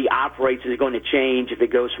committee operates is going to change if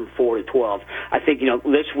it goes from 4 to 12. I think,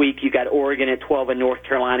 this week you got Oregon at 12 and North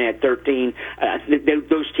Carolina at 13.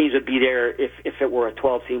 Those teams would be there if it were a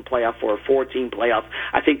 12-team playoff or a 4-team playoff.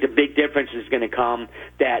 I think the big difference is going to come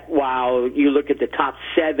that while you look at the top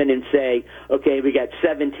 7 and say, okay, we got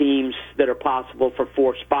 7 teams that are possible for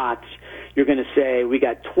 4 spots, you're going to say we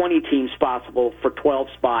got 20 teams possible for 12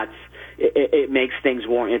 spots. It makes things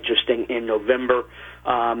more interesting in November.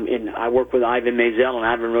 And I work with Ivan Maisel, and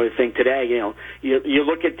Ivan really think today, you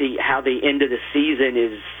look at how the end of the season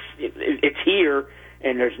is, it's here,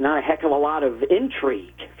 and there's not a heck of a lot of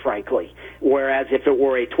intrigue, frankly. Whereas if it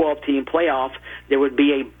were a 12-team playoff, there would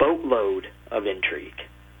be a boatload of intrigue.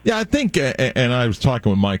 Yeah, I think, and I was talking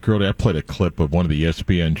with Mike earlier, I played a clip of one of the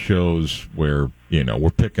ESPN shows where, we're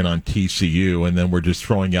picking on TCU, and then we're just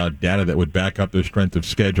throwing out data that would back up their strength of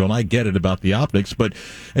schedule, and I get it about the optics, but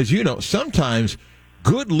as you know, sometimes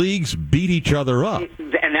good leagues beat each other up.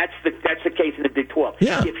 And that's the case in the Big 12.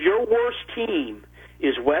 Yeah. If your worst team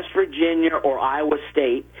is West Virginia or Iowa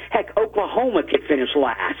State, heck, Oklahoma could finish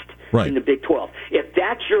last in the Big 12. If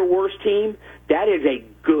that's your worst team, that is a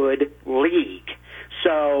good league.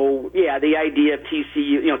 So, yeah, the idea of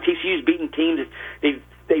TCU, TCU's beaten teams,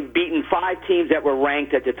 they've beaten 5 teams that were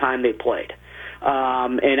ranked at the time they played.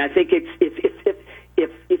 And I think it's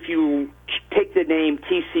if you take the name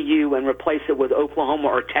TCU and replace it with Oklahoma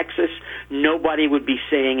or Texas, nobody would be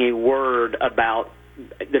saying a word about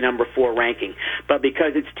the number 4 ranking. But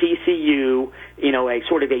because it's TCU, a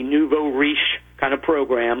sort of a nouveau riche kind of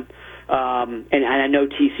program, and I know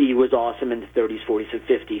TCU was awesome in the 30s, 40s, and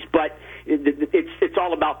 50s, but it's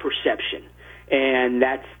all about perception. And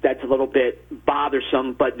that's a little bit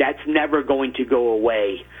bothersome, but that's never going to go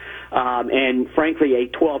away. And frankly, a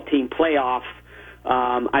 12-team playoff,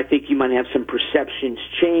 I think you might have some perceptions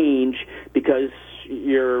change because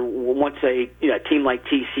once a team like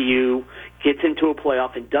TCU gets into a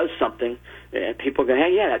playoff and does something, people go,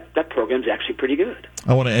 hey, yeah, that program's actually pretty good.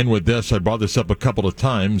 I want to end with this. I brought this up a couple of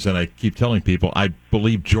times, and I keep telling people I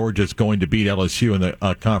believe Georgia's going to beat LSU in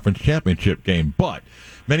the conference championship game. But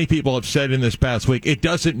many people have said in this past week, it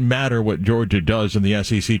doesn't matter what Georgia does in the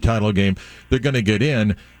SEC title game. They're going to get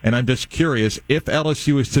in. And I'm just curious, if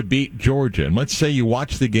LSU is to beat Georgia, and let's say you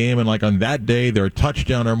watch the game, and like on that day, they're a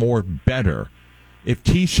touchdown or more better. If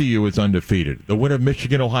TCU is undefeated, the winner of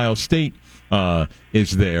Michigan-Ohio State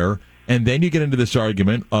is there, and then you get into this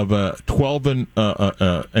argument of an 11-2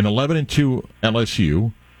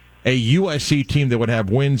 LSU, a USC team that would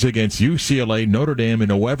have wins against UCLA, Notre Dame,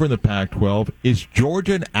 and whoever in the Pac-12. Is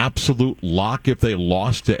Georgia an absolute lock if they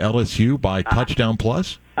lost to LSU by touchdown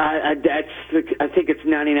plus? I think it's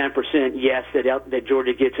 99% yes that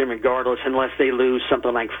Georgia gets in regardless, unless they lose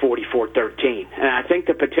something like 44-13. And I think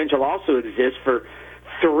the potential also exists for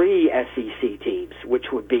 3 SEC teams, which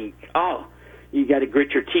would be, you got to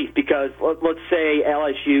grit your teeth, because let's say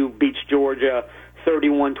LSU beats Georgia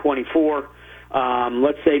 31-24.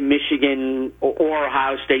 Let's say Michigan or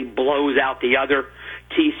Ohio State blows out the other.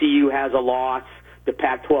 TCU has a loss. The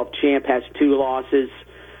Pac-12 champ has 2 losses.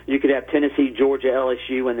 You could have Tennessee, Georgia,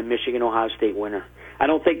 LSU, and the Michigan-Ohio State winner. I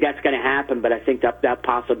don't think that's going to happen, but I think that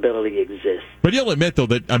possibility exists. But you'll admit, though,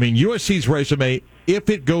 that, USC's resume, if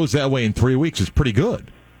it goes that way in 3 weeks, is pretty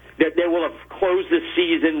good. They will have closed the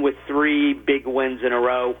season with 3 big wins in a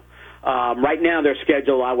row. Right now, their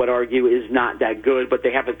schedule, I would argue, is not that good, but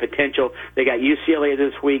they have the potential. They got UCLA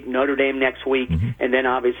this week, Notre Dame next week, and then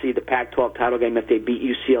obviously the Pac-12 title game if they beat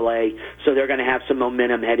UCLA. So they're going to have some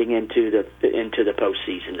momentum heading into the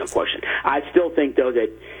postseason, no question. I still think, though,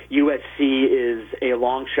 that USC is a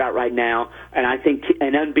long shot right now, and I think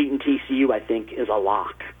an unbeaten TCU, I think, is a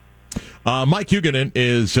lock. Mike Huguenin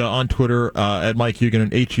is on Twitter at Mike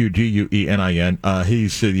Huguenin, Huguenin.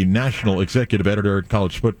 He's the national executive editor,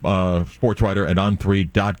 college sports writer at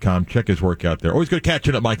On3.com. Check his work out there. Always good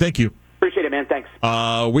catching up, Mike. Thank you. Appreciate it, man. Thanks.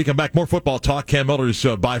 We come back, more football talk. Cam Miller's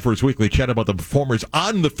by for his weekly chat about the performers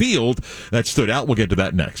on the field that stood out. We'll get to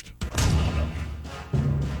that next.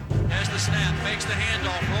 Has the snap, makes the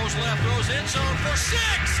handoff, rolls left, goes end zone for 6.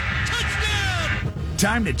 Touchdown!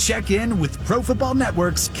 Time to check in with Pro Football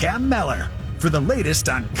Network's Cam Miller for the latest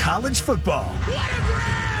on college football. What a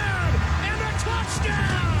grab! And a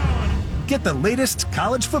touchdown! Get the latest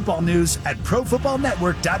college football news at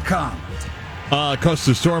ProFootballNetwork.com. Because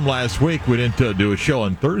the storm last week, we didn't do a show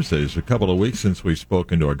on Thursdays. A couple of weeks since we've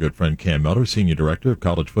spoken to our good friend Cam Miller, Senior Director of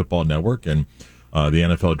College Football Network and the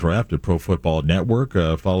NFL Draft at Pro Football Network.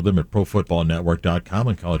 Follow them at ProFootballNetwork.com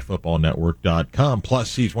and CollegeFootballNetwork.com.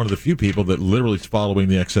 Plus, he's one of the few people that literally is following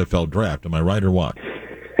the XFL Draft. Am I right or what?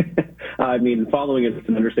 Following is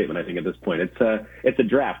an understatement. I think at this point, it's a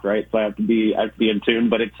draft, right? So I have to be in tune.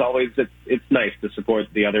 But it's nice to support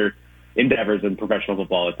the other endeavors in professional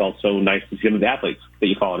football. It's also nice to see some of the athletes that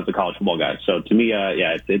you follow as a college football guy. So to me,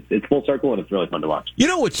 it's full circle and it's really fun to watch. You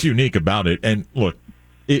know what's unique about it? And look,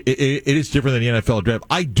 it is different than the NFL draft.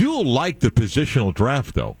 I do like the positional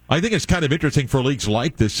draft, though. I think it's kind of interesting for leagues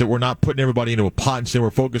like this that we're not putting everybody into a pot and saying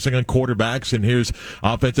we're focusing on quarterbacks and here's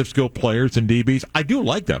offensive skill players and DBs. I do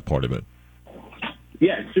like that part of it.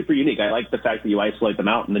 Yeah, it's super unique. I like the fact that you isolate them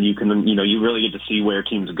out and then you can, you really get to see where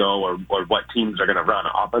teams go or what teams are going to run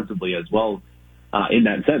offensively as well. In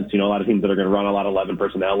that sense, a lot of teams that are going to run a lot of 11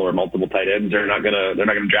 personnel or multiple tight ends, they're not going to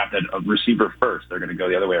draft a receiver first. They're going to go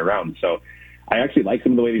the other way around. So I actually like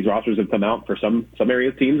some of the way these rosters have come out for some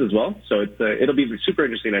area teams as well. So it'll be super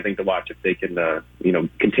interesting, I think, to watch if they can,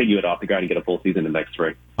 continue it off the ground and get a full season in next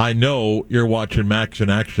spring. I know you're watching Max in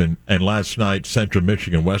action, and last night, Central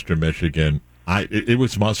Michigan, Western Michigan, It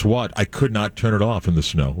was must-watch. I could not turn it off in the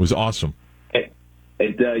snow. It was awesome.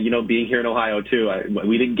 Being here in Ohio, too,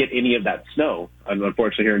 we didn't get any of that snow,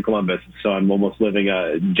 unfortunately, here in Columbus. So I'm almost living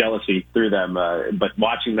jealousy through them. But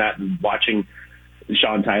watching that and watching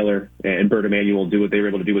Sean Tyler and Bert Emanuel do what they were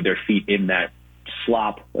able to do with their feet in that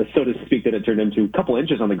slop, so to speak, that it turned into a couple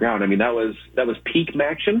inches on the ground. I mean, that was peak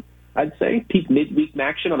Maction, I'd say, peak midweek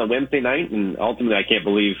Maction on a Wednesday night. And ultimately, I can't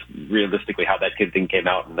believe realistically how that kid thing came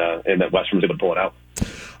out and that Western was able to pull it out.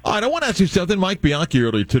 All right, I want to ask you something. Mike Bianchi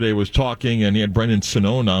earlier today was talking, and he had Brendan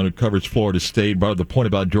Sonnone on, who covers Florida State, brought up the point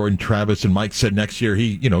about Jordan Travis, and Mike said next year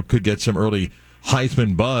he, could get some early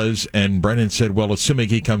Heisman buzz, and Brendan said, well, assuming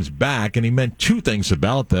he comes back, and he meant two things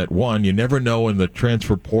about that. One, you never know in the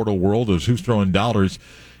transfer portal world as who's throwing dollars,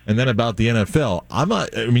 and then about the NFL.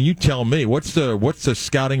 You tell me, what's the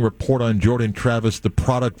scouting report on Jordan Travis, the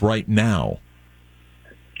product right now?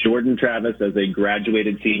 Jordan Travis, as a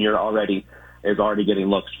graduated senior already, is already getting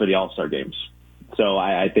looks for the All-Star games. So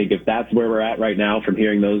I think if that's where we're at right now, from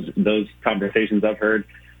hearing those conversations I've heard,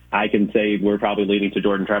 I can say we're probably leading to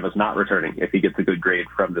Jordan Travis not returning if he gets a good grade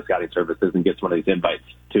from the scouting services and gets one of these invites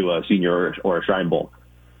to a senior or a Shrine Bowl.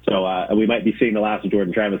 So we might be seeing the last of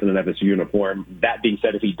Jordan Travis in an FSU uniform. That being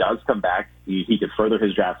said, if he does come back, he could further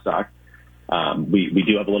his draft stock. We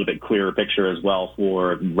do have a little bit clearer picture as well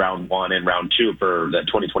for round 1 and round 2 for the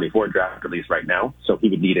 2024 draft release right now. So he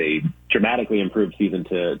would need a dramatically improved season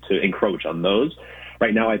to encroach on those.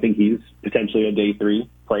 Right now, I think he's potentially a day 3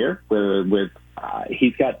 player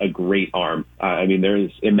he's got a great arm.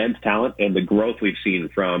 There's immense talent, and the growth we've seen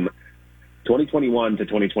from 2021 to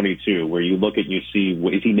 2022, where you look at, you see,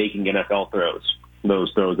 is he making NFL throws?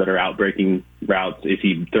 Those throws that are out-breaking routes. Is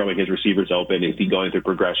he throwing his receivers open? Is he going through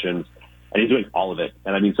progressions? And he's doing all of it.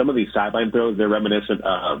 And some of these sideline throws, they're reminiscent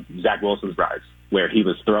of Zach Wilson's rise, where he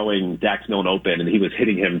was throwing Dax Milne open and he was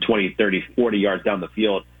hitting him 20, 30, 40 yards down the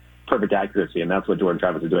field. Perfect accuracy. And that's what Jordan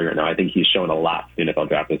Travis is doing right now. I think he's shown a lot in the NFL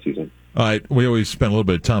draft this season. All right. We always spend a little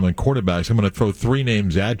bit of time on quarterbacks. I'm going to throw 3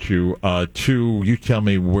 names at you. 2, you tell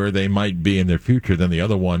me where they might be in their future. Then the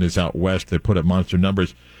other one is out west. They put up monster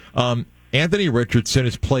numbers. Anthony Richardson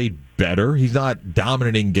has played better. He's not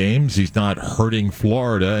dominating games. He's not hurting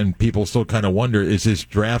Florida, and people still kind of wonder, is his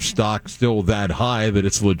draft stock still that high that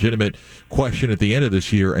it's a legitimate question at the end of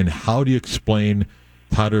this year? And how do you explain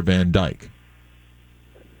Tyler Van Dyke?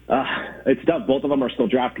 It's tough. Both of them are still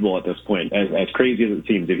draftable at this point, as crazy as it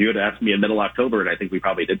seems. If you had asked me in middle October, and I think we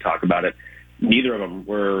probably did talk about it, neither of them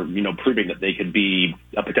were, proving that they could be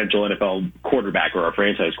a potential NFL quarterback or a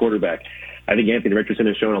franchise quarterback. I think Anthony Richardson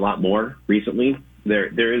has shown a lot more recently.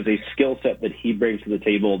 There is a skill set that he brings to the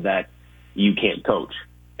table that you can't coach.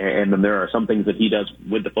 And then there are some things that he does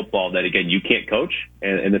with the football that, again, you can't coach.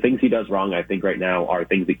 And the things he does wrong, I think, right now are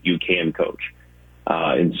things that you can coach.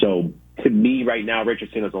 And so, to me, right now,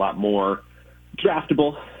 Richardson is a lot more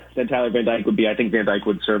draftable than Tyler Van Dyke would be. I think Van Dyke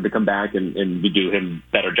would serve to come back and we do him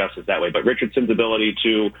better justice that way. But Richardson's ability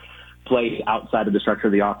to play outside of the structure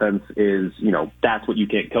of the offense is, that's what you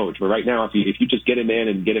can't coach. But right now, if you just get him in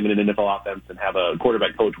and get him in an NFL offense and have a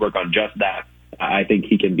quarterback coach work on just that, I think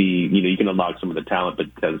he can be, you can unlock some of the talent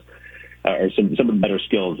because or some of the better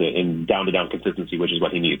skills in down-to-down consistency, which is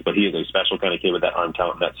what he needs. But he is a special kind of kid with that arm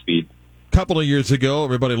talent and that speed. Couple of years ago,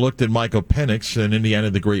 everybody looked at Michael Penix and Indiana,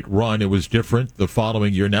 the great run. It was different. The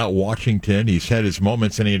following year, now Washington, he's had his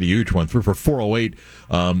moments, and he had a huge one. Threw for 408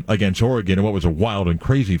 against Oregon in what was a wild and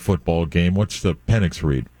crazy football game. What's the Penix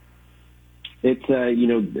read? It's,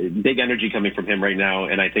 big energy coming from him right now,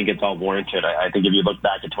 and I think it's all warranted. I think if you look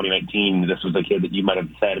back at 2019, this was a kid that you might have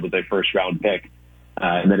said was a first-round pick.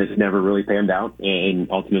 And then it's never really panned out, and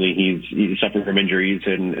ultimately he's suffering from injuries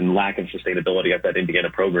and lack of sustainability at that Indiana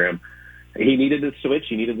program. He needed to switch.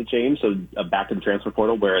 He needed to change. So back to the transfer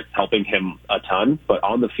portal where it's helping him a ton. But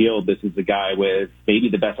on the field, this is the guy with maybe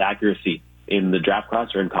the best accuracy in the draft class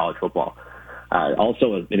or in college football.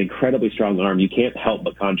 Also an incredibly strong arm. You can't help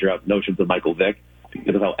but conjure up notions of Michael Vick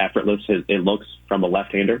because of how effortless it looks from a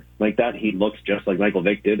left-hander like that. He looks just like Michael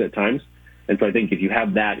Vick did at times. And so I think if you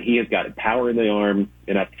have that, he has got power in the arm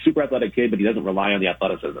and a super athletic kid, but he doesn't rely on the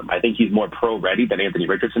athleticism. I think he's more pro-ready than Anthony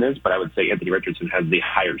Richardson is, but I would say Anthony Richardson has the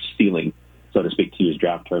higher ceiling, so to speak, to use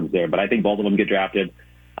draft terms there. But I think both of them get drafted.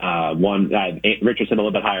 Richardson a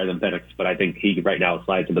little bit higher than Penix, but I think he right now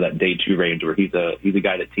slides into that day 2 range where he's a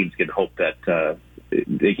guy that teams can hope that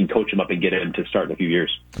they can coach him up and get him to start in a few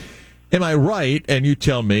years. Am I right? And you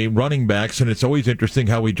tell me, running backs, and it's always interesting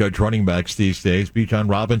how we judge running backs these days. Bijan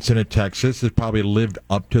Robinson at Texas has probably lived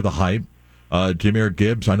up to the hype. Jahmyr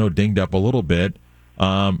Gibbs, I know, dinged up a little bit.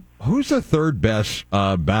 Who's the third best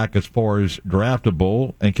back as far as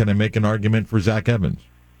draftable, and can I make an argument for Zach Evans?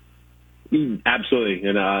 Absolutely,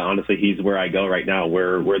 and honestly, he's where I go right now.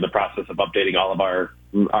 We're in the process of updating all of our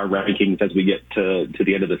rankings as we get to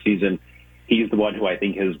the end of the season. He's the one who I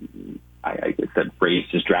think has, I said,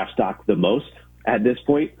 raised his draft stock the most at this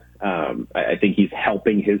point. I think he's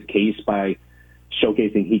helping his case by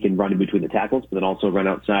showcasing he can run in between the tackles, but then also run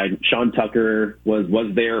outside. Sean Tucker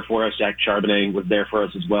was there for us. Jack Charbonnet was there for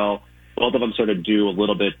us as well. Both of them sort of do a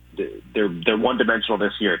little bit. They're one-dimensional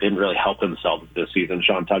this year. Didn't really help themselves this season.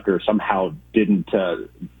 Sean Tucker somehow didn't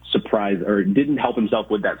surprise or didn't help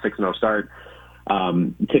himself with that 6-0 start.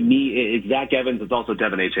 To me, it's Zach Evans. It's also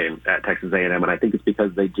Devin Achane at Texas A&M, and I think it's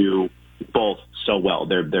because they do both so well.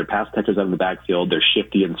 They're pass catchers out in the backfield. They're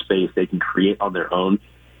shifty in space. They can create on their own.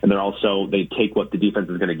 And they take what the defense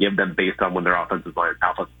is going to give them based on when their offensive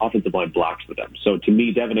line blocks for them. So to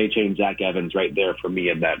me, Devin Achane, Zach Evans right there for me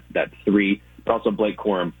in that 3. But also Blake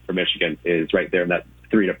Corum from Michigan is right there in that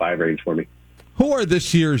 3 to 5 range for me. Who are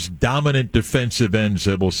this year's dominant defensive ends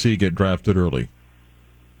that we'll see get drafted early?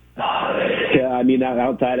 Yeah, I mean,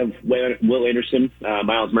 outside of Will Anderson,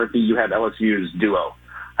 Miles Murphy, you have LSU's duo.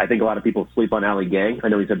 I think a lot of people sleep on Ali Gay. I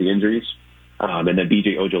know he's had the injuries. And then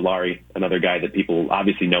B.J. Ojolari, another guy that people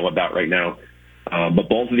obviously know about right now. But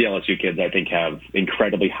both of the LSU kids, I think, have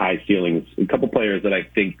incredibly high ceilings. A couple players that I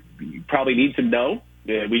think you probably need to know.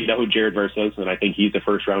 We know who Jared Versa is, and I think he's a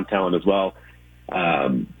first-round talent as well.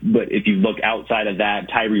 But if you look outside of that,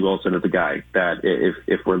 Tyree Wilson is a guy that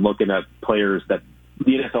if we're looking at players that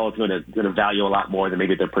the NFL is going to value a lot more than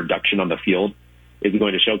maybe their production on the field, is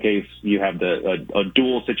going to showcase. You have a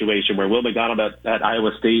dual situation where Will McDonald at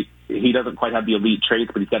Iowa State, he doesn't quite have the elite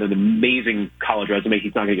traits, but he's got an amazing college resume.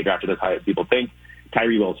 He's not going to get drafted as high as people think.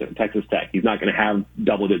 Tyree Wilson, Texas Tech, he's not going to have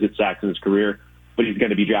double-digit sacks in his career, but he's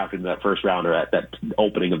going to be drafted in that first round or at that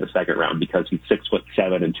opening of the second round because he's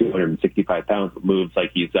 6'7" and 265 pounds, but moves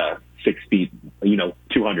like he's 6 feet,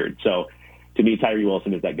 200. So to me, Tyree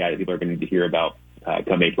Wilson is that guy that people are going to need to hear about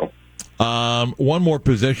come April. One more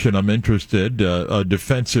position I'm interested,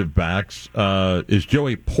 defensive backs. Is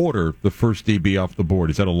Joey Porter the first DB off the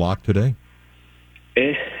board? Is that a lock today?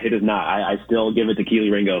 It is not. I still give it to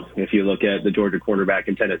Keely Ringo. If you look at the Georgia cornerback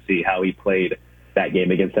in Tennessee, how he played that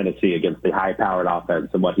game against Tennessee, against the high-powered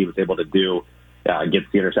offense and what he was able to do, gets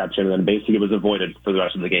the interception, and then basically was avoided for the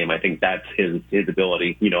rest of the game. I think that's his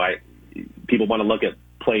ability. People want to look at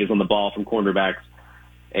plays on the ball from cornerbacks.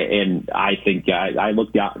 And I think I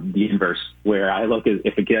look the inverse, where I look at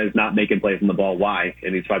if a kid is not making plays on the ball, why?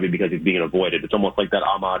 And it's probably because he's being avoided. It's almost like that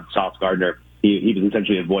Ahmad Sauce Gardner. He was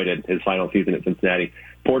essentially avoided his final season at Cincinnati.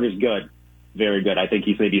 Porter's good, very good. I think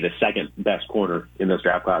he's maybe the second best corner in this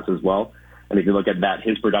draft class as well. And if you look at that,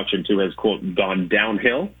 his production too has, quote, gone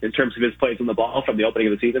downhill in terms of his plays on the ball from the opening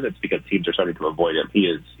of the season. It's because teams are starting to avoid him. He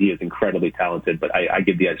is incredibly talented, but I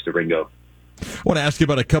give the edge to Ringo. I want to ask you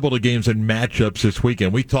about a couple of games and matchups this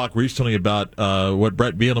weekend. We talked recently about what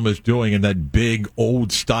Brett Bielema is doing in that big,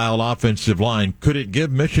 old-style offensive line. Could it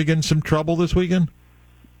give Michigan some trouble this weekend?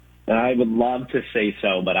 I would love to say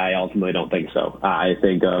so, but I ultimately don't think so. I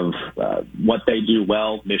think of what they do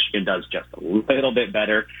well, Michigan does just a little bit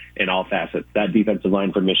better in all facets. That defensive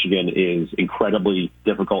line for Michigan is incredibly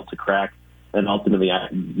difficult to crack. And ultimately,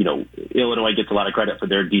 Illinois gets a lot of credit for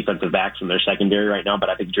their defensive backs and their secondary right now, but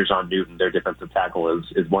I think Jer'Zhan Newton, their defensive tackle,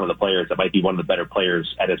 is one of the players that might be one of the better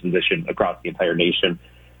players at his position across the entire nation.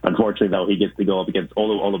 Unfortunately, though, he gets to go up against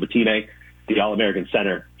Olu Olubatine, the All-American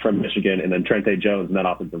center from Michigan, and then Trente Jones in that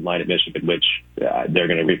offensive line at Michigan, which they're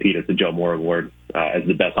going to repeat as the Joe Moore Award as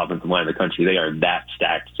the best offensive line in the country. They are that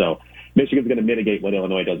stacked. So Michigan's going to mitigate what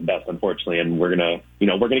Illinois does best, unfortunately, and we're going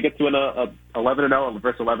to get to an 11-0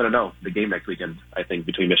 versus 11-0 the game next weekend, I think,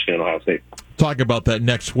 between Michigan and Ohio State. Talk about that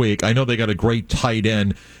next week. I know they got a great tight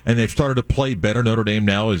end, and they've started to play better. Notre Dame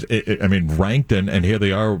now is, ranked, and here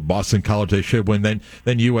they are, Boston College. They should win. Then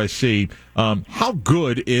USC. How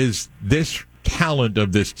good is this talent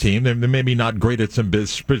of this team? They're maybe not great at some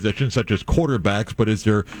positions such as quarterbacks, but is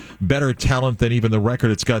there better talent than even the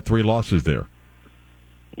record? It's got 3 losses there.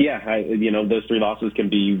 Yeah, those 3 losses can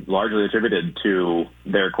be largely attributed to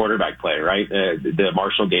their quarterback play, right? The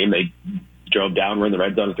Marshall game, they drove down, were in the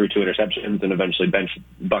red zone, threw 2 interceptions, and eventually benched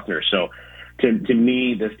Buckner. So to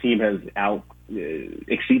me, this team has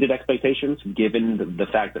exceeded expectations, given the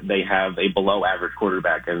fact that they have a below-average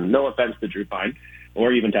quarterback. And no offense to Drew Pine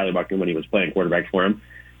or even Tyler Buckner when he was playing quarterback for him.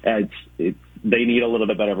 They need a little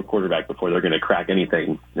bit better of a quarterback before they're going to crack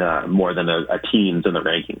anything more than a teens in the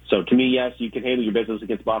rankings. So to me, yes, you can handle your business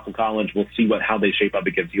against Boston College. We'll see how they shape up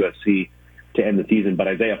against USC to end the season. But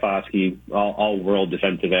Isaiah Foskey, all-world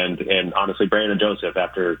defensive end, and honestly, Brandon Joseph,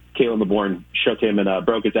 after Kalen LeBourne shook him and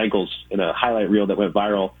broke his ankles in a highlight reel that went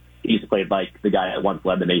viral he's played like the guy that once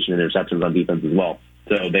led the nation in interceptions on defense as well.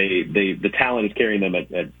 So the talent is carrying them at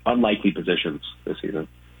unlikely positions this season.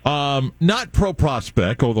 Not pro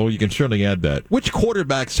prospect, although you can certainly add that. Which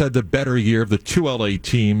quarterbacks had the better year of the two LA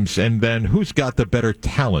teams, and then who's got the better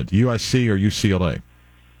talent, USC or UCLA?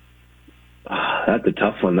 That's a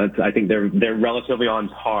tough one. I think they're relatively on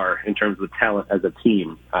par in terms of talent as a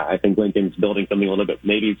team. I think Lincoln's building something a little bit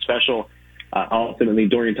maybe special. Ultimately,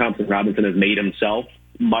 Dorian Thompson-Robinson has made himself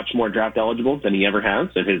much more draft eligible than he ever has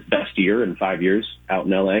in his best year in 5 years out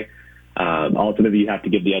in LA. Ultimately, you have to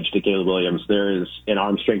give the edge to Caleb Williams. There is an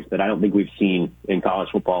arm strength that I don't think we've seen in college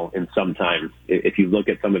football in some time. If you look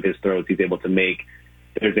at some of his throws he's able to make,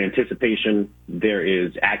 there's anticipation, there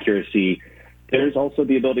is accuracy. There's also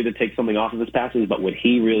the ability to take something off of his passes, but when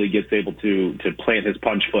he really gets able to plant his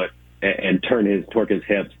punch foot and torque his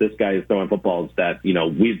hips, this guy is throwing footballs that,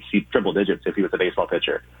 we'd see triple digits if he was a baseball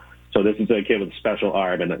pitcher. So this is a kid with a special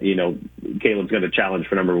arm, and, Caleb's going to challenge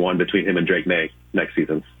for number one between him and Drake May next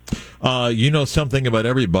season. You know something about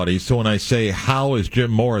everybody, so when I say, how is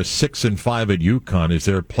Jim Morris 6-5 at UConn, is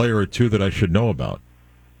there a player or two that I should know about?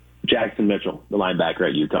 Jackson Mitchell, the linebacker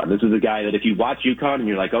at UConn. This is a guy that if you watch UConn and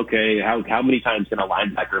you're like, okay, how many times can a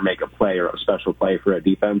linebacker make a play or a special play for a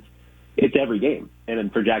defense? It's every game. And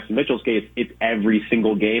then for Jackson Mitchell's case, it's every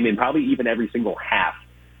single game and probably even every single half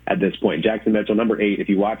at this point. Jackson Mitchell, number 8, if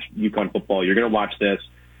you watch UConn football, you're going to watch this.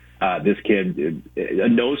 This kid, a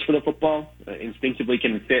nose for the football, instinctively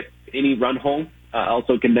can fit any run hole,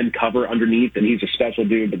 also can then cover underneath, and he's a special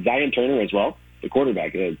dude. But Zion Turner as well, the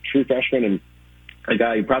quarterback, a true freshman, and a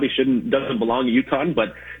guy who probably doesn't belong at UConn,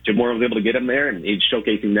 but Jim Moore was able to get him there, and he's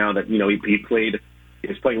showcasing now that,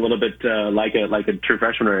 he's playing a little bit like a true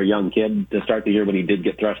freshman or a young kid to start the year when he did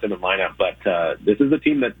get thrust in the lineup. But this is the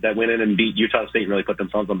team that went in and beat Utah State and really put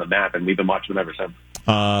themselves on the map, and we've been watching them ever since.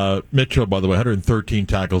 Mitchell, by the way, 113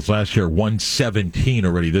 tackles last year, 117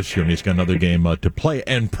 already this year, and he's got another game to play.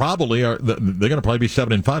 And probably they're going to probably be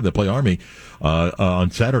 7-5. They play Army on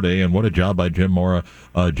Saturday, and what a job by Jim Mora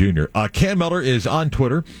Jr. Cam Miller is on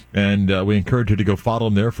Twitter, and we encourage you to go follow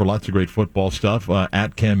him there for lots of great football stuff.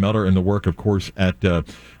 At Cam Miller, and the work, of course, at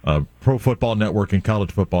Pro Football Network and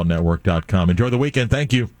collegefootballnetwork.com. Enjoy the weekend.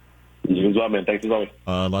 Thank you. You as well, man. Thanks as always.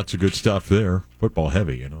 Lots of good stuff there. Football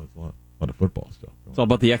heavy, it's a lot of football stuff. It's all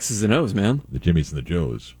about the X's and O's, man. The Jimmies and the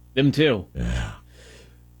Joes. Them too. Yeah.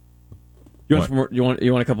 You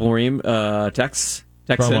want a couple more texts?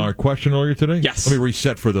 From our question earlier today? Yes. Let me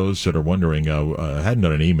reset for those that are wondering. I hadn't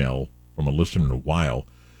done an email from a listener in a while.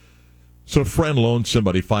 So a friend loaned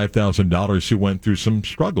somebody $5,000 who went through some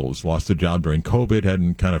struggles, lost a job during COVID,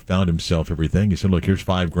 hadn't kind of found himself, everything. He said, look, here's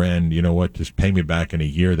 $5,000. You know what? Just pay me back in a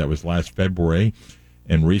year. That was last February.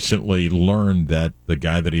 And recently learned that the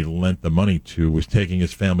guy that he lent the money to was taking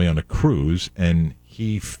his family on a cruise, and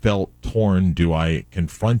he felt torn. Do I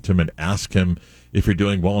confront him and ask him, if you're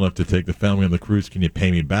doing well enough to take the family on the cruise, can you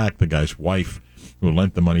pay me back? The guy's wife who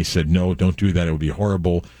lent the money said, no, don't do that. It would be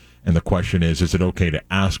horrible. And the question is it okay to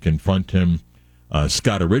ask, confront him?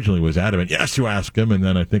 Scott originally was adamant, yes, you ask him, and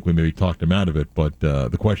then I think we maybe talked him out of it. But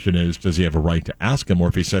the question is, does he have a right to ask him? Or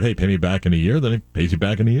if he said, hey, pay me back in a year, then he pays you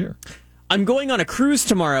back in a year. I'm going on a cruise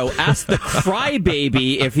tomorrow. Ask the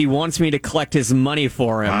crybaby if he wants me to collect his money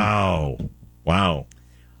for him. Wow.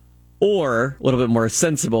 Or, a little bit more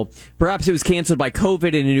sensible, perhaps it was canceled by COVID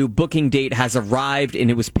and a new booking date has arrived and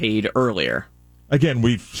it was paid earlier. Again,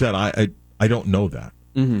 we've said I don't know that.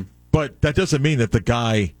 Mm-hmm. But that doesn't mean that the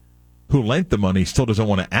guy who lent the money still doesn't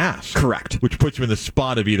want to ask. Correct. Which puts you in the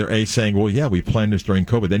spot of either A, saying, well, yeah, we planned this during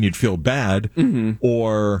COVID, then you'd feel bad,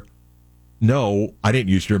 or no, I didn't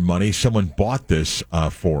use your money. Someone bought this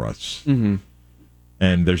for us. Mm-hmm.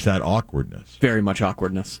 And there's that awkwardness. Very much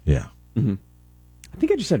awkwardness. Yeah. Mm-hmm. I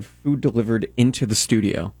think I just had food delivered into the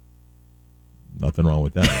studio. Nothing wrong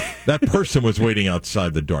with that. That person was waiting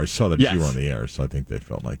outside the door. I saw that Yes. you were on the air, so I think they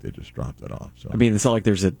felt like they just dropped it off. So I mean, it's not like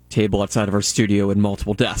there's a table outside of our studio and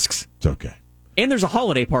multiple desks. it's okay. And there's a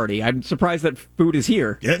holiday party. I'm surprised that food is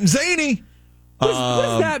here. Getting zany. What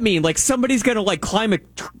does that mean? Like somebody's going to climb a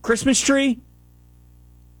Christmas tree?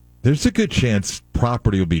 There's a good chance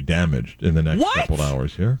property will be damaged in the next What? couple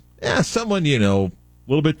hours here. Yeah, someone, a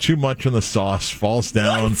little bit too much in the sauce, falls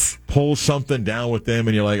down, What? pulls something down with them,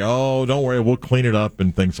 and you're like, oh, don't worry, we'll clean it up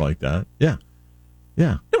and things like that. Yeah.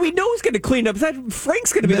 No, we know who's going to clean it up.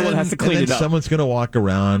 Frank's going to be the one that has to clean and it then up. someone's going to walk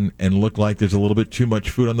around and look like there's a little bit too much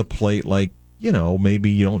food on the plate, like,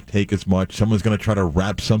 maybe you don't take as much. Someone's going to try to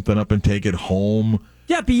wrap something up and take it home.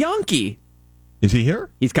 Yeah, Bianchi. Is he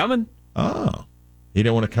here? He's coming. Oh. He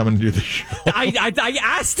didn't want to come and do the show. I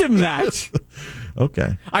asked him that.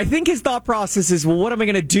 Okay. I think his thought process is, well, what am I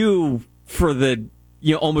going to do for the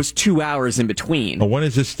almost 2 hours in between. Oh, when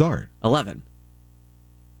does this start? 11.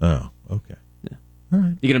 Oh, okay. Yeah. All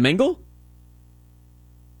right. You gonna mingle?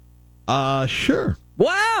 Sure.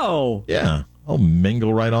 Wow. Yeah. I'll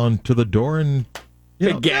mingle right on to the door and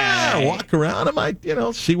Big guy. walk around. I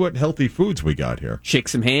might, see what healthy foods we got here. Shake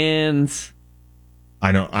some hands.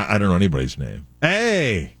 I don't know anybody's name.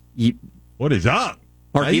 Hey, what is up?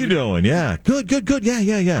 Mark, How you doing? Yeah, good.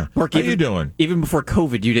 Yeah. Mark, How you doing? Even before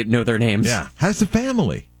COVID, you didn't know their names. Yeah. How's the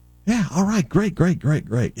family? Yeah. All right. Great.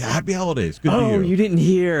 Yeah. Happy holidays. Good to you. Oh, you didn't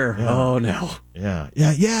hear. Yeah. Oh, no. Yeah.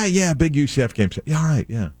 Big UCF game. Yeah. All right.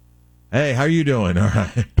 Yeah. Hey, how are you doing? All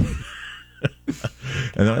right. And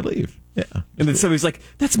then I leave. Yeah. And then somebody's like,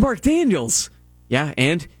 that's Mark Daniels. Yeah,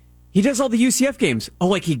 and he does all the UCF games. Oh,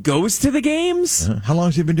 like he goes to the games? How long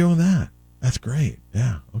has he been doing that? That's great.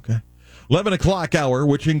 Yeah. Okay. 11 o'clock hour,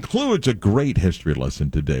 which includes a great history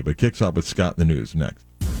lesson today, but kicks off with Scott in the news next.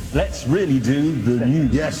 Let's really do the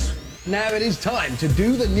news. Yes. Now it is time to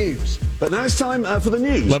do the news. But now it's time for the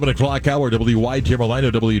news. 11 o'clock hour, WYTM Orlando,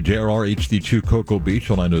 WJRR HD2 Cocoa Beach,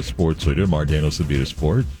 Orlando sports leader, Mark Daniels, the Beat of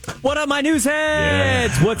Sport. What up, my news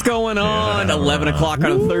heads? Yeah. What's going on? 11 o'clock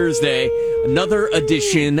on a Thursday. Another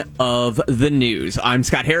edition of the news. I'm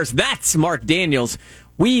Scott Harris. That's Mark Daniels.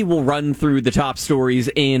 We will run through the top stories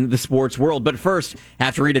in the sports world. But first,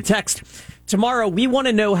 have to read a text. Tomorrow, we want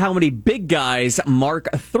to know how many big guys Mark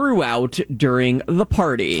threw out during the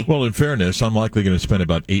party. Well, in fairness, I'm likely going to spend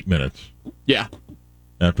about 8 minutes. Yeah.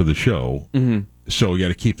 After the show. Mm-hmm. So you got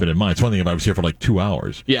to keep it in mind. It's one thing if I was here for like 2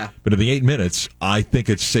 hours. Yeah. But in the 8 minutes, I think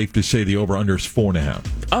it's safe to say the over-under is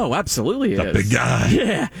 4.5. Oh, absolutely it is. Big guy.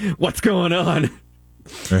 Yeah. What's going on?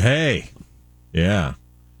 Hey. Yeah.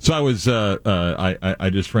 So I was, I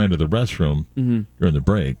just ran to the restroom during the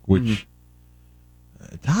break, which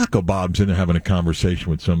Taco Bob's in there having a conversation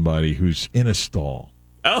with somebody who's in a stall.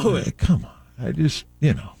 Oh. Come on. I just,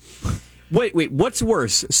 Wait, what's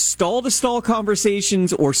worse, stall-to-stall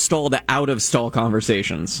conversations or stall-to-out-of-stall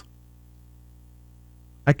conversations?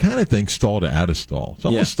 I kind of think stall to out of stall. It's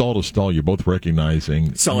almost stall to stall. You're both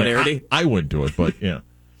recognizing solidarity. I wouldn't do it, but yeah,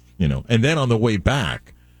 And then on the way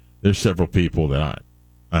back, there's several people that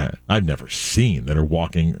I've never seen that are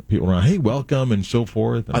walking people around. Hey, welcome and so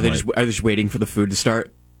forth. And are they just waiting for the food to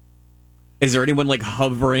start? Is there anyone like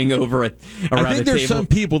hovering over around the table? I think there's some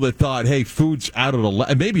people that thought, hey, food's out of the...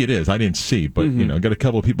 And maybe it is. I didn't see. But, got a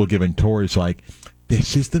couple of people giving tours like,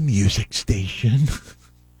 this is the music station.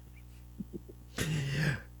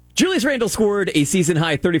 Julius Randle scored a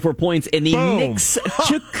season-high 34 points, and the Knicks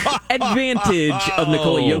took advantage of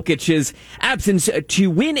Nikola Jokic's absence to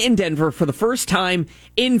win in Denver for the first time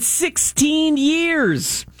in 16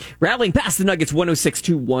 years, rallying past the Nuggets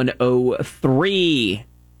 106-103.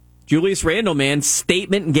 Julius Randle, man,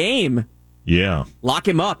 statement game. Yeah. Lock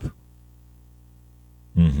him up.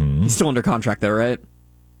 Mm-hmm. He's still under contract, though, right?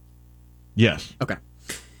 Yes. Okay.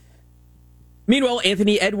 Meanwhile,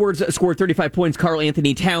 Anthony Edwards scored 35 points. Karl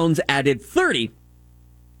Anthony Towns added 30.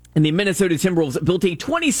 And the Minnesota Timberwolves built a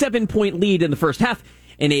 27-point lead in the first half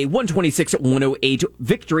in a 126-108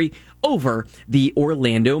 victory over the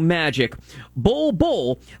Orlando Magic. Bol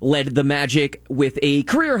Bol led the Magic with a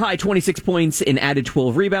career-high 26 points and added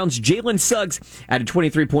 12 rebounds. Jalen Suggs added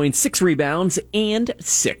 23 points, 6 rebounds, and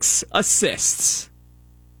 6 assists.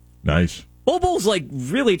 Nice. Bol Bol's like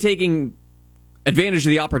really taking advantage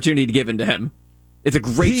of the opportunity given to him. It's a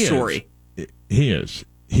great story. He is.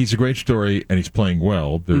 He's a great story, and he's playing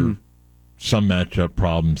well. There are some matchup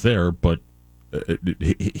problems there, but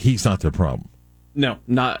he's not their problem. No,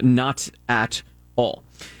 not at all.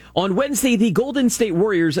 On Wednesday, the Golden State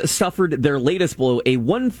Warriors suffered their latest blow, a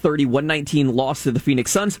 130-119 loss to the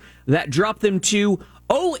Phoenix Suns that dropped them to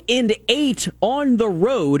 0-8 on the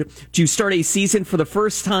road to start a season for the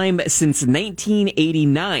first time since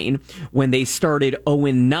 1989 when they started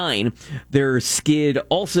 0-9. Their skid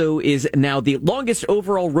also is now the longest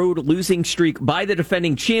overall road losing streak by the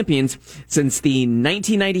defending champions since the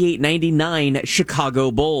 1998-99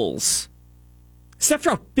 Chicago Bulls. Steph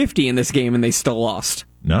dropped 50 in this game and they still lost.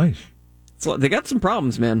 Nice. So they got some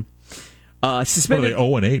problems, man. Suspended.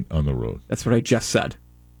 What are they 0-8 on the road? That's what I just said.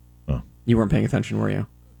 Oh. You weren't paying attention, were you?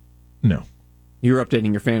 No. You were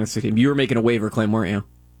updating your fantasy team. You were making a waiver claim, weren't you?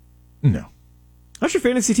 No. How's your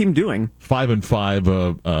fantasy team doing?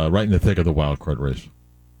 5-5, right in the thick of the wild card race.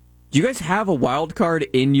 Do you guys have a wild card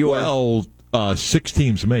in your... Well, 6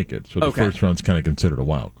 teams make it, so the first round's kind of considered a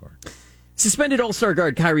wild card. Suspended All-Star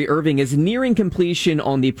guard Kyrie Irving is nearing completion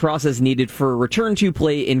on the process needed for a return to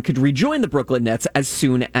play and could rejoin the Brooklyn Nets as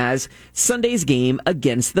soon as Sunday's game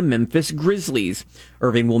against the Memphis Grizzlies.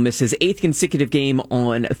 Irving will miss his 8th consecutive game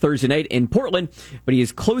on Thursday night in Portland, but he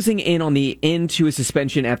is closing in on the end to his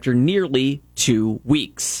suspension after nearly 2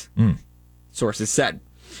 weeks. Sources said.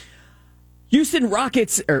 Houston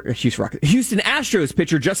Astros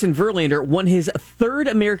pitcher Justin Verlander won his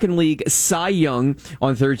 3rd American League Cy Young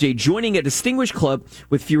on Thursday, joining a distinguished club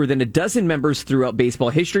with fewer than a dozen members throughout baseball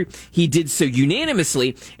history. He did so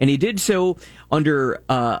unanimously, and he did so under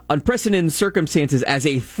unprecedented circumstances as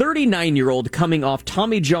a 39-year-old coming off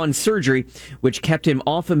Tommy John surgery, which kept him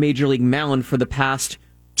off a major league mound for the past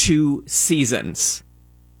 2 seasons.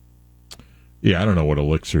 Yeah, I don't know what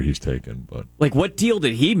elixir he's taken, but what deal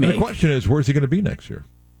did he make? The question is, where's he going to be next year?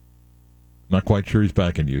 Not quite sure he's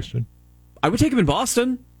back in Houston. I would take him in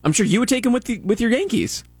Boston. I'm sure you would take him with your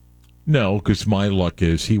Yankees. No, because my luck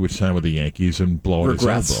is he would sign with the Yankees and blow out his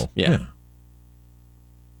elbow. Yeah.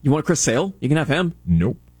 You want Chris Sale? You can have him.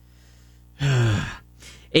 Nope.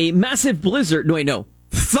 A massive blizzard.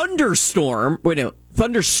 Thunderstorm.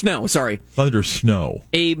 Thundersnow, sorry. Thundersnow.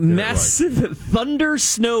 A massive thunder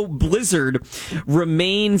snow blizzard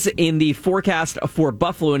remains in the forecast for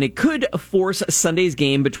Buffalo, and it could force Sunday's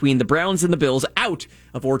game between the Browns and the Bills out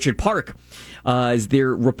of Orchard Park. As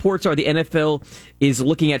their reports are, the NFL is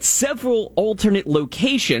looking at several alternate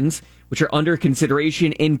locations which are under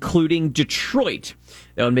consideration, including Detroit.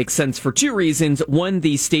 That would make sense for 2 reasons. 1,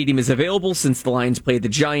 the stadium is available since the Lions play the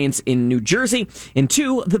Giants in New Jersey. And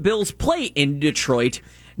 2, the Bills play in Detroit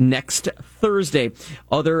next Thursday.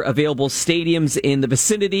 Other available stadiums in the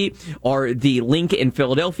vicinity are the Link in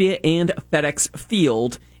Philadelphia and FedEx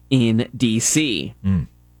Field in D.C.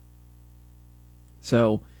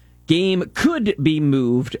 So, game could be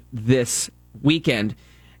moved this weekend.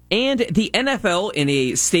 And the NFL, in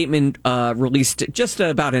a statement released just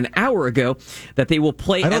about an hour ago, that they will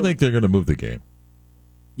play... I don't think they're going to move the game.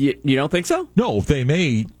 You don't think so? No, they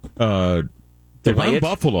may... if I'm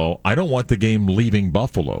Buffalo, I don't want the game leaving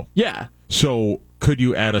Buffalo. Yeah. So could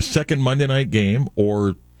you add a second Monday night game,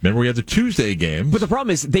 or remember we had the Tuesday games? But the problem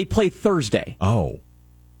is they play Thursday. Oh,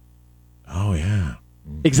 yeah.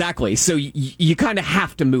 Exactly. So you kind of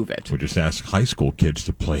have to move it. We just ask high school kids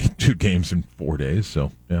to play 2 games in 4 days,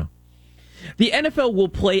 so yeah. The NFL will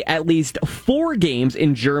play at least 4 games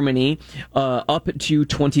in Germany up to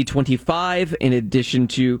 2025, in addition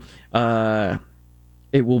to...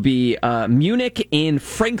 it will be Munich and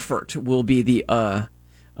Frankfurt will be the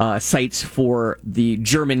sites for the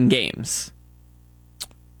German games.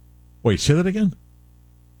 Wait, say that again?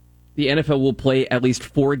 The NFL will play at least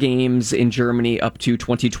 4 games in Germany up to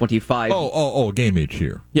 2025. Oh, game each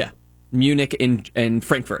year. Yeah. Munich and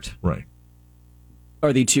Frankfurt. Right.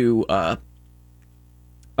 Are the 2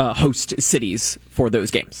 host cities for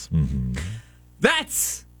those games. Mm-hmm.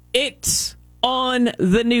 That's it on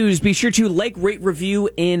the news. Be sure to like, rate, review,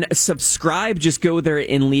 and subscribe. Just go there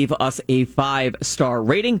and leave us a 5-star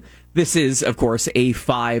rating. This is, of course, a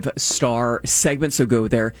 5-star segment, so go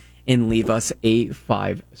there and leave us a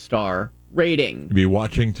 5-star rating. You'll be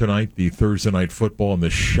watching tonight the Thursday Night Football in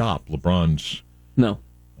the shop. LeBron's... No.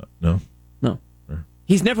 No? No.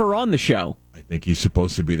 He's never on the show. I think he's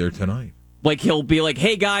supposed to be there tonight. He'll be like,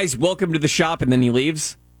 hey, guys, welcome to the shop, and then he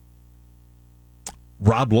leaves?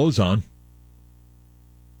 Rob Lowe's on.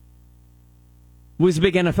 Was a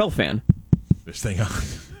big NFL fan. This thing on.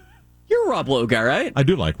 You're a Rob Lowe guy, right? I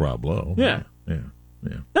do like Rob Lowe. Yeah. Yeah.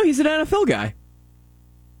 No, he's an NFL guy.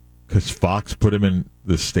 Because Fox put him in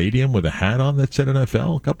the stadium with a hat on that said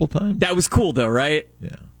NFL a couple times. That was cool, though, right?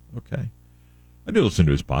 Yeah. Okay. I do listen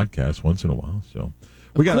to his podcast once in a while. So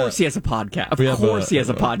of course he has a podcast. Of course he has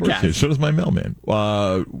a podcast. So does my mailman.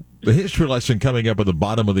 The history lesson coming up at the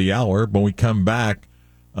bottom of the hour. When we come back,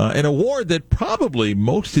 an award that probably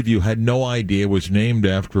most of you had no idea was named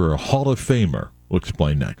after a Hall of Famer. We'll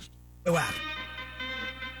explain next.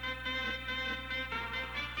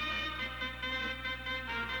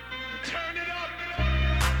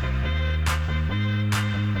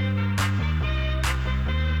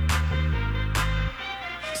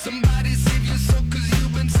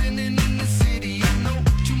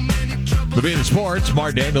 The Beat of Sports,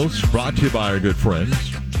 Mark Daniels, brought to you by our good friends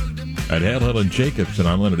at Hale, Hill & Jacobs and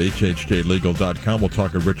online at hhjlegal.com. We'll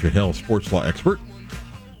talk to Richard Hill, sports law expert,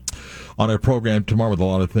 on our program tomorrow with a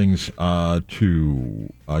lot of things to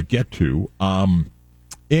get to.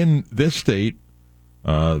 In this state,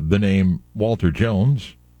 the name Walter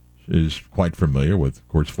Jones is quite familiar with, of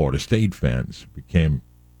course, Florida State fans. Became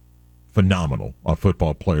phenomenal, a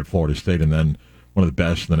football player at Florida State, and then one of the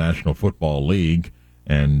best in the National Football League.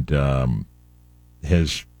 and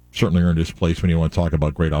has certainly earned his place when you want to talk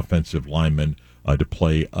about great offensive linemen to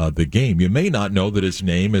play the game. You may not know that his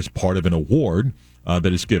name is part of an award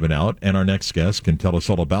that is given out, and our next guest can tell us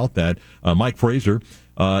all about that. Mike Fraser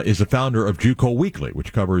is the founder of JUCO Weekly,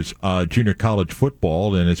 which covers junior college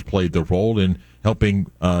football and has played the role in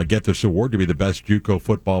helping get this award to be the best JUCO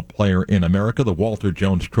football player in America, the Walter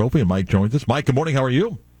Jones Trophy. And Mike joins us. Mike, good morning. How are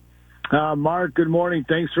you? Mark, good morning.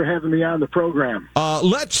 Thanks for having me on the program.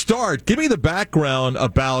 Let's start. Give me the background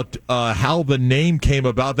about how the name came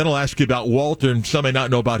about. Then I'll ask you about Walter, and some may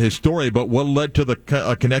not know about his story, but what led to the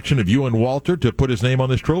connection of you and Walter to put his name on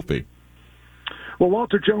this trophy? Well,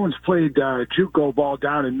 Walter Jones played JUCO ball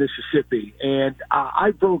down in Mississippi, and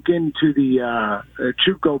I broke into the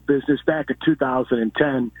JUCO business back in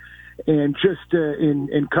 2010, and just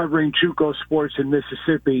in covering JUCO sports in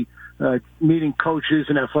Mississippi, meeting coaches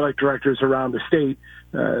and athletic directors around the state,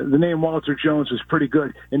 the name Walter Jones was pretty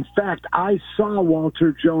good. In fact, I saw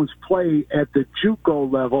Walter Jones play at the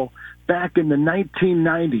JUCO level back in the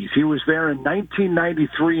 1990s. He was there in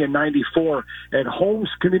 1993 and 94 at Holmes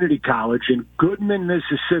Community College in Goodman,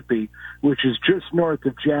 Mississippi, which is just north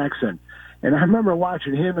of Jackson. And I remember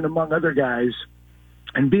watching him and among other guys,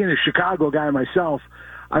 and being a Chicago guy myself,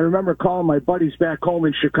 I remember calling my buddies back home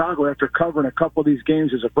in Chicago after covering a couple of these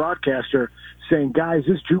games as a broadcaster, saying, guys,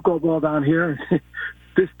 this JUCO ball down here,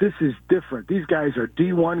 this is different. These guys are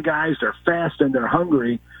D1 guys. They're fast and they're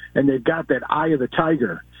hungry, and they've got that eye of the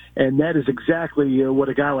tiger. And that is exactly what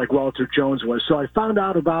a guy like Walter Jones was. So I found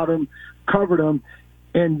out about him, covered him,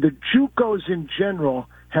 and the JUCOs in general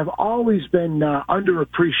have always been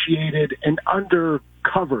underappreciated and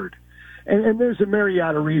undercovered. And there's a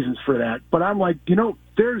myriad of reasons for that. But I'm like,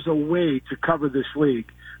 there's a way to cover this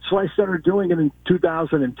league. So I started doing it in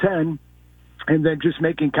 2010, and then just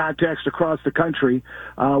making contacts across the country,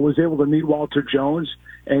 was able to meet Walter Jones,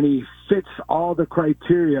 and he fits all the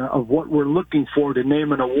criteria of what we're looking for to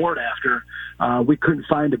name an award after. We couldn't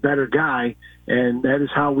find a better guy, and that is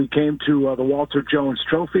how we came to the Walter Jones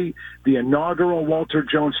Trophy. The inaugural Walter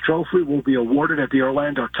Jones Trophy will be awarded at the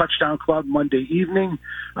Orlando Touchdown Club Monday evening,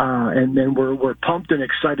 and then we're pumped and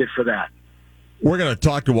excited for that. We're going to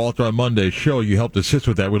talk to Walter on Monday's show. You helped assist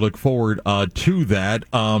with that. We look forward to that.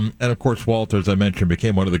 And, of course, Walter, as I mentioned,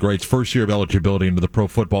 became one of the greats, first year of eligibility into the Pro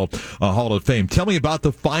Football Hall of Fame. Tell me about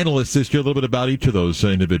the finalists this year, a little bit about each of those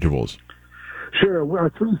individuals. Sure. We're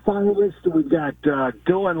 3 finalists. We've got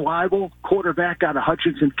Dylan Leibel, quarterback out of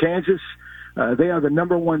Hutchinson, Kansas. They are the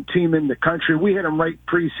number 1 team in the country. We had them ranked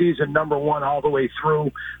preseason number 1 all the way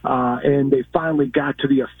through, and they finally got to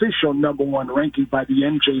the official number 1 ranking by the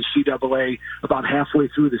NJCAA about halfway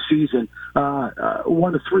through the season.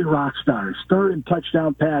 One of 3 rock stars, third in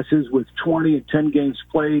touchdown passes with 20 and 10 games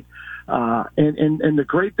played. And the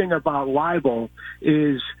great thing about Leibel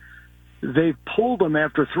is they've pulled him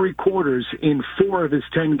after 3 quarters in 4 of his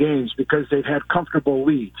 10 games because they've had comfortable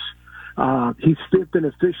leads. He's 5th in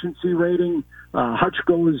efficiency rating. Hutch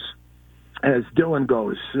goes as Dylan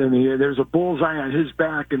goes. And there's a bullseye on his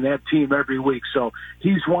back in that team every week. So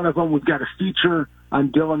he's one of them. We've got a feature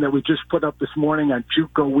on Dylan that we just put up this morning on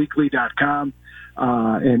JUCOweekly.com.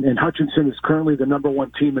 And Hutchinson is currently the number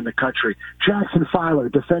 1 team in the country. Jackson Filer,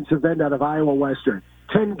 defensive end out of Iowa Western.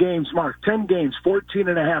 10 games,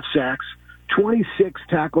 14.5 sacks. 26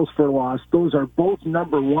 tackles for loss. Those are both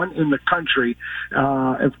number 1 in the country.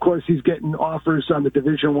 Of course, he's getting offers on the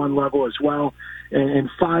Division I level as well. And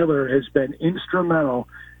Filer has been instrumental,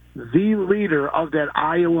 the leader of that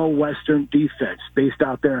Iowa Western defense based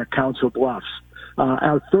out there at Council Bluffs.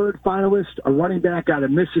 Our third finalist, a running back out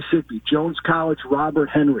of Mississippi, Jones College, Robert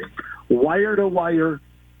Henry. Wire to wire,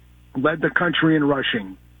 led the country in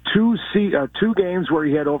rushing. 2 games where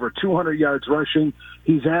he had over 200 yards rushing.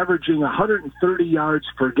 He's averaging 130 yards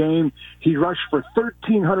per game. He rushed for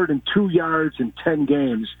 1,302 yards in 10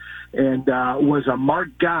 games and was a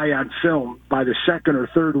marked guy on film by the 2nd or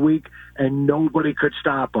 3rd week, and nobody could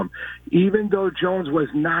stop him. Even though Jones was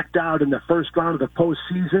knocked out in the first round of the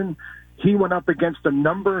postseason, he went up against the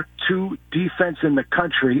number 2 defense in the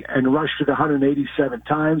country and rushed it 187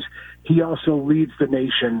 times. He also leads the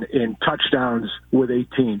nation in touchdowns with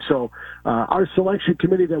 18. So our selection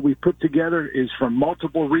committee that we put together is from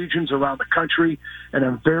multiple regions around the country, and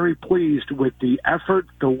I'm very pleased with the effort,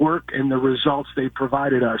 the work, and the results they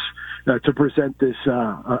provided us to present this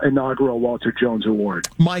inaugural Walter Jones Award.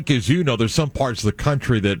 Mike, as you know, there's some parts of the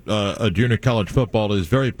country that junior college football is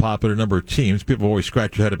very popular, a number of teams. People always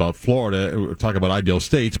scratch their head about Florida, talk about ideal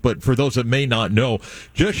states, but for those that may not know,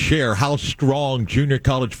 just share how strong junior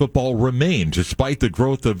college football remains. Despite the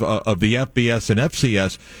growth of the FBS and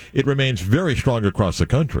FCS, it remains very strong across the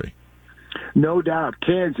country. No doubt.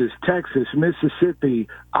 Kansas, Texas, Mississippi,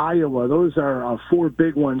 Iowa. Those are 4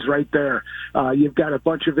 big ones right there. You've got a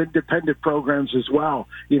bunch of independent programs as well.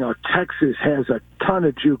 Texas has a ton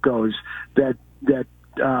of JUCOs that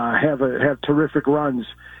have terrific runs.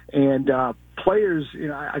 And players,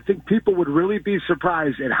 I think people would really be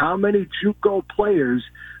surprised at how many JUCO players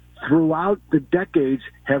throughout the decades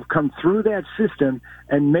have come through that system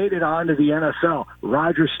and made it onto the NFL.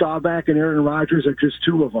 Roger Staubach and Aaron Rodgers are just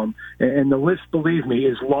 2 of them, and the list, believe me,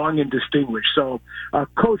 is long and distinguished. So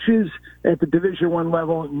coaches at the Division I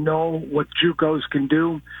level know what JUCOs can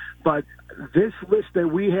do, but this list that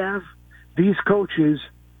we have, these coaches,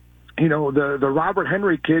 the Robert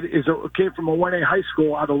Henry kid came from a 1A high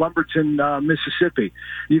school out of Lumberton, Mississippi.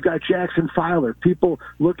 You got Jackson Filer. People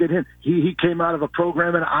look at him. He came out of a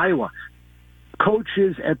program in Iowa.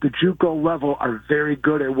 Coaches at the JUCO level are very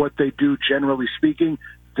good at what they do, generally speaking.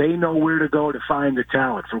 They know where to go to find the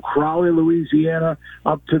talent. From Crowley, Louisiana,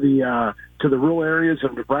 up to the rural areas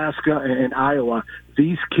of Nebraska and Iowa,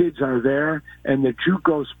 these kids are there, and the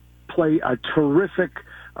JUCOs play a terrific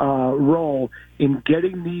role in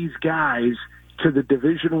getting these guys to the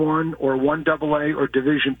Division I or 1AA or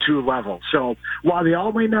Division II level. So while they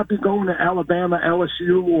all may not be going to Alabama,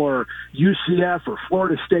 LSU, or UCF or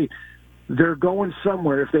Florida State, they're going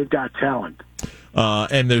somewhere if they've got talent.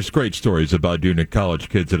 And there's great stories about junior college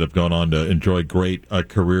kids that have gone on to enjoy great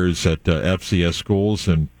careers at FCS schools,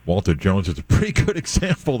 and Walter Jones is a pretty good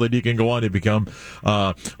example that you can go on to become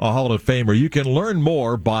a Hall of Famer. You can learn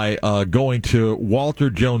more by going to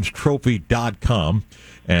WalterJonesTrophy.com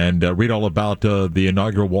and read all about the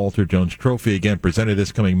inaugural Walter Jones Trophy, again, presented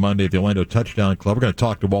this coming Monday at the Orlando Touchdown Club. We're going to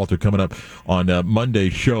talk to Walter coming up on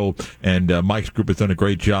Monday's show, and Mike's group has done a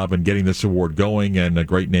great job in getting this award going and a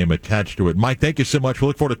great name attached to it. Mike, thank you so much. We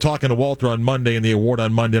look forward to talking to Walter on Monday and the award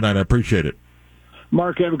on Monday night. I appreciate it.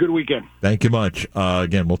 Mark, have a good weekend. Thank you much.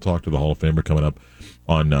 Again, we'll talk to the Hall of Famer coming up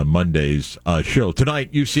on Monday's show.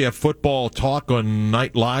 Tonight, UCF football talk on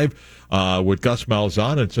Night Live with Gus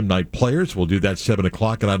Malzahn and some night players. We'll do that 7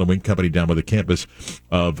 o'clock at Island Wing Company down by the campus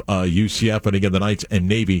of UCF. And again, the Knights and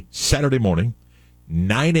Navy Saturday morning,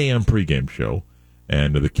 9 a.m. pregame show.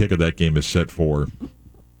 And the kick of that game is set for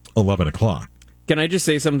 11 o'clock. Can I just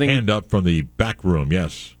say something? Hand up from the back room,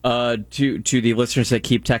 yes. To the listeners that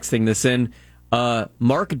keep texting this in.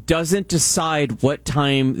 Mark doesn't decide what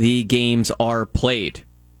time the games are played.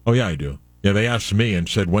 Oh, yeah, I do. Yeah, they asked me and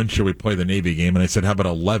said, when should we play the Navy game? And I said, how about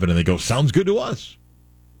 11? And they go, sounds good to us.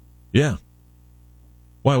 Yeah.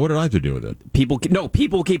 Why? What did I have to do with it? People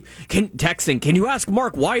keep texting. Can you ask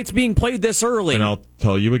Mark why it's being played this early? And I'll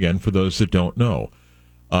tell you again, for those that don't know.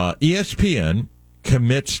 ESPN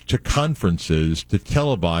commits to conferences to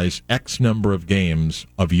televise X number of games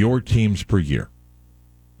of your teams per year.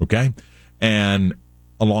 Okay? And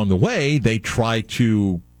along the way, they try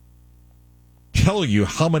to tell you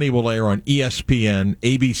how many will air on ESPN,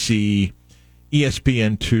 ABC,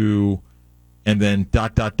 ESPN2, and then ...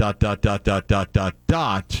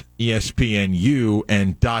 ESPNU,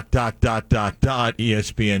 and ...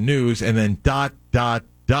 ESPN News, and then ...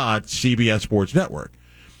 CBS Sports Network.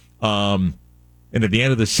 And at the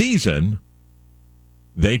end of the season,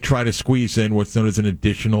 they try to squeeze in what's known as an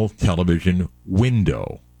additional television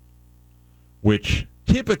window, which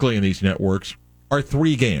typically in these networks are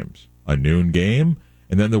 3 games, a noon game,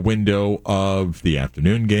 and then the window of the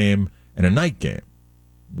afternoon game and a night game.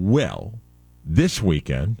 Well, this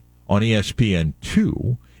weekend on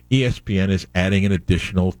ESPN2, ESPN is adding an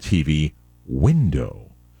additional TV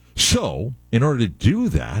window. So, in order to do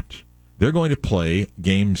that, they're going to play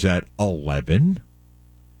games at 11,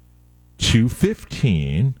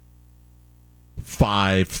 2:15,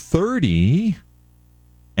 5:30,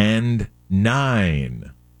 and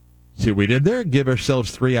 9. See what we did there? Give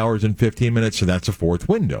ourselves 3 hours and 15 minutes, so that's a 4th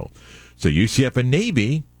window. So UCF and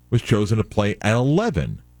Navy was chosen to play at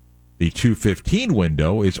 11. The 2:15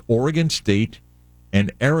 window is Oregon State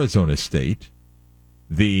and Arizona State.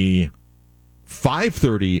 The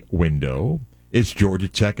 5:30 window is Georgia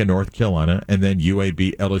Tech and North Carolina, and then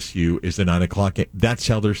UAB LSU is the 9 o'clock game. That's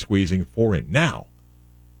how they're squeezing 4 in. Now,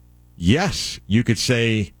 yes, you could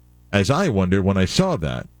say, as I wondered when I saw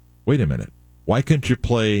that, wait a minute, why couldn't you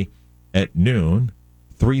play at noon,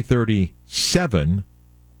 3:30, 7,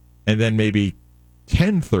 and then maybe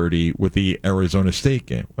 10:30 with the Arizona State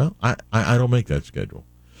game? Well, I don't make that schedule.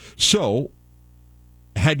 So,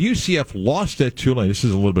 had UCF lost at Tulane, this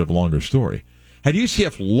is a little bit of a longer story, had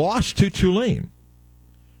UCF lost to Tulane,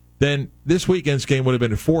 then this weekend's game would have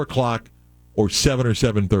been at 4 o'clock or 7 or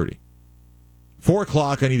 7:30. 4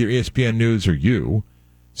 o'clock on either ESPN News or you,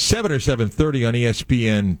 7 or 7:30 on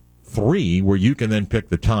ESPN3, where you can then pick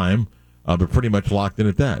the time but pretty much locked in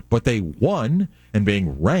at that. But they won, and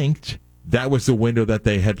being ranked, that was the window that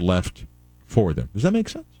they had left for them. Does that make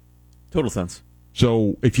sense? Total sense.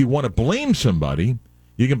 So if you want to blame somebody,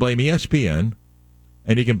 you can blame ESPN,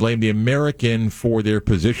 and you can blame the American for their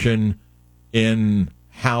position in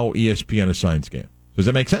how ESPN assigns games. Does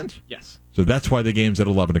that make sense? Yes. So that's why the game's at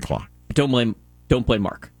 11 o'clock. Don't blame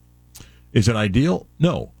Mark. Is it ideal?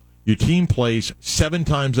 No. Your team plays 7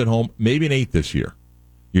 times at home, maybe an 8th this year.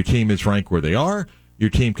 Your team is ranked where they are. Your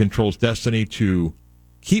team controls destiny to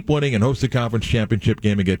keep winning and host a conference championship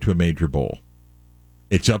game and get to a major bowl.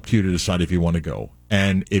 It's up to you to decide if you want to go.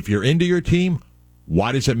 And if you're into your team,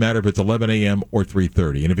 why does it matter if it's 11 a.m. or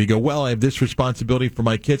 3:30? And if you go, well, I have this responsibility for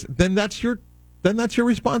my kids, then that's your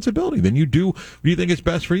responsibility. Then you do what you think is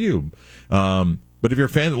best for you. But if you're a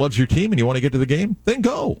fan that loves your team and you want to get to the game, then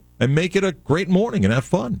go and make it a great morning and have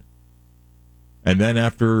fun. And then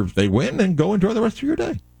after they win, then go enjoy the rest of your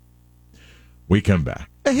day. We come back.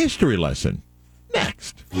 A history lesson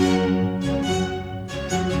next.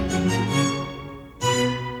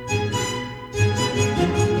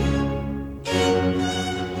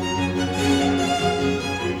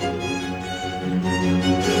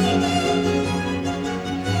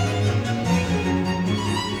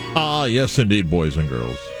 Ah, yes, indeed, boys and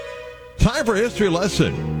girls. Time for a history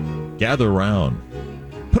lesson. Gather around.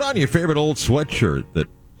 Put on your favorite old sweatshirt that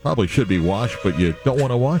probably should be washed, but you don't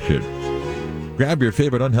want to wash it. Grab your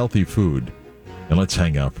favorite unhealthy food, and let's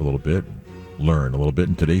hang out for a little bit and learn a little bit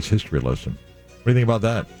in today's history lesson. What do you think about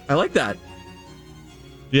that? I like that.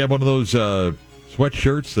 Do you have one of those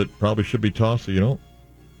sweatshirts that probably should be tossed so you don't?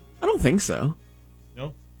 I don't think so.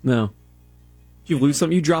 No? No. If you lose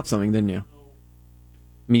something, you drop something, didn't you?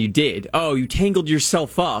 I mean, you did. Oh, you tangled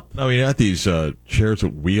yourself up. No, you got these chairs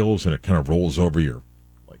with wheels, and it kind of rolls over your...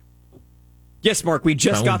 Yes, Mark, we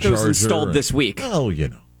just got those installed this week. Oh, you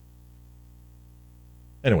know.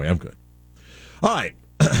 Anyway, I'm good. All right.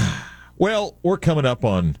 Well, we're coming up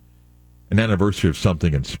on an anniversary of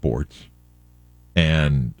something in sports.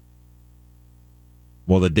 And,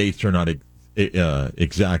 well, the dates are not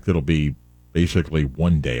exact. It'll be basically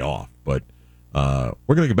one day off. But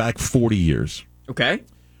we're going to go back 40 years. Okay.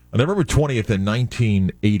 On November 20th in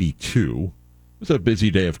 1982, it was a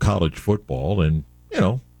busy day of college football. And, you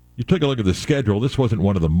know, you took a look at the schedule. This wasn't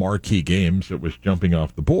one of the marquee games that was jumping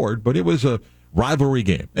off the board, but it was a rivalry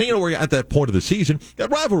game. And, you know, we're at that point of the season,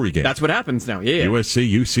 got rivalry games. That's what happens now, yeah.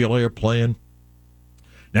 USC, UCLA are playing.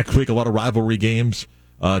 Next week, a lot of rivalry games,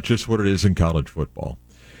 just what it is in college football.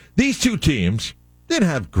 These two teams didn't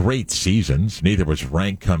have great seasons. Neither was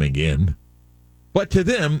ranked coming in. But to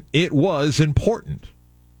them, it was important.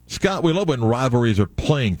 Scott, we love when rivalries are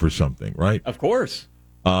playing for something, right? Of course.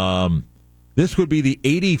 This would be the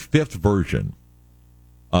 85th version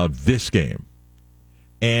of this game.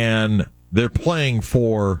 And they're playing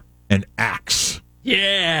for an axe.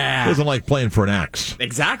 Yeah. It doesn't like playing for an axe.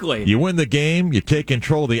 Exactly. You win the game, you take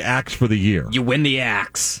control of the axe for the year. You win the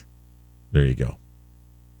axe. There you go.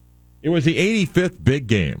 It was the 85th big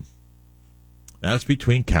game. That's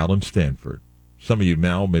between Cal and Stanford. Some of you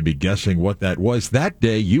now may be guessing what that was. That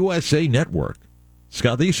day, USA Network.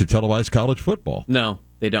 Scott, they used to televise college football. No,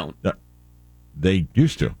 they don't. They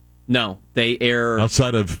used to. No, they air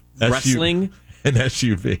outside of wrestling and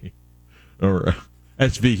SUV or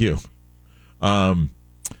SVU.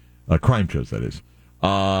 Crime shows, that is.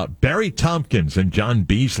 Barry Tompkins and John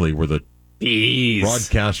Beasley were the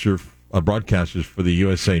broadcasters for the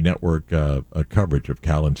USA Network coverage of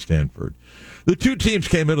Cal and Stanford. The two teams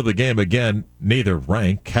came into the game again, neither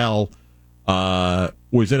ranked. Cal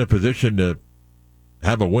was in a position to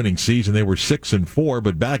have a winning season. They were 6-4,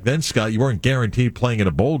 but back then, Scott, you weren't guaranteed playing in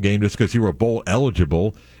a bowl game just because you were bowl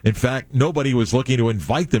eligible. In fact, nobody was looking to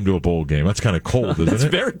invite them to a bowl game. That's kind of cold, isn't it? That's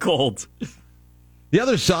very cold. The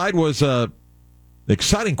other side was an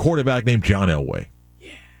exciting quarterback named John Elway,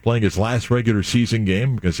 playing his last regular season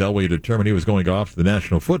game because Elway determined he was going off to the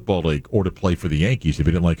National Football League or to play for the Yankees if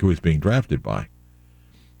he didn't like who he was being drafted by.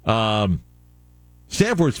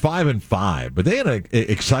 Stanford was 5-5, but they had an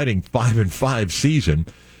exciting 5-5 season.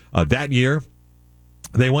 That year,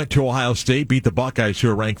 they went to Ohio State, beat the Buckeyes, who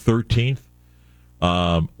were ranked 13th.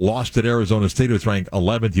 Lost at Arizona State, who was ranked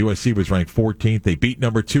 11th. USC was ranked 14th. They beat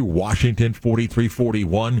number 2, Washington,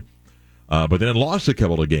 43-41, but then lost a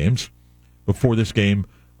couple of games before this game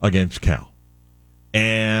against Cal.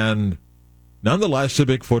 And nonetheless, a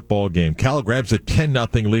big football game. Cal grabs a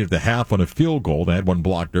 10-0 lead at the half on a field goal. They had one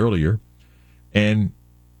blocked earlier and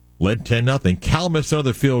led 10-0. Cal missed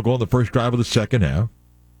another field goal in the first drive of the second half.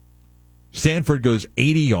 Stanford goes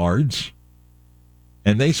 80 yards,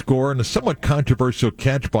 and they score in a somewhat controversial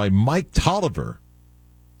catch by Mike Tolliver.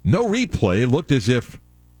 No replay. It looked as if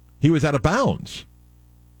he was out of bounds.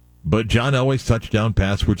 But John Elway's touchdown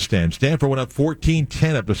pass would stand. Stanford went up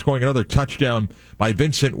 14-10 after scoring another touchdown by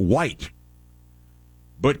Vincent White.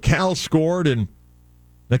 But Cal scored, and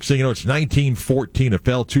next thing you know, it's 19-14. A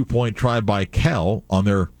failed 2-point try by Cal on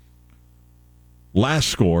their last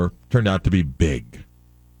score turned out to be big.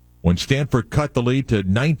 When Stanford cut the lead to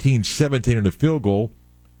 19-17 in a field goal,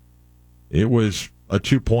 it was a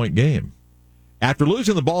 2-point game. After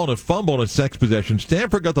losing the ball in a fumble in its next possession,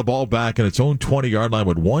 Stanford got the ball back in its own 20-yard line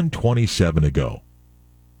with 1:27 to go.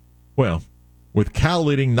 Well, with Cal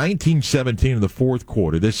leading 19-17 in the fourth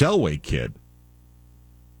quarter, this Elway kid,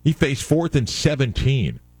 he faced 4th and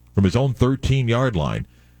 17 from his own 13-yard line.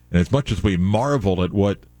 And as much as we marveled at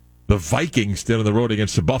what the Vikings did on the road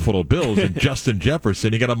against the Buffalo Bills and Justin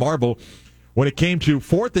Jefferson, you got to marvel when it came to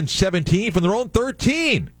 4th and 17 from their own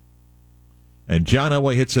 13. And John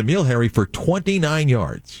Elway hits Emil Harry for 29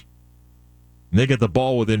 yards. And they get the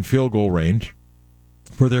ball within field goal range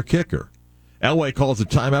for their kicker. Elway calls a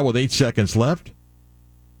timeout with 8 seconds left.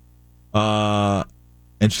 And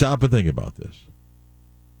stop and think about this.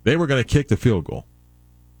 They were going to kick the field goal.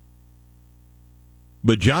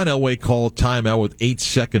 But John Elway called timeout with 8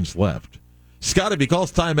 seconds left. Scott, if he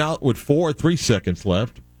calls timeout with 4 or 3 seconds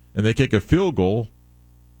left, and they kick a field goal,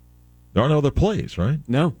 there are no other plays, right?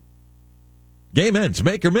 No. Game ends,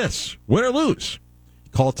 make or miss, win or lose.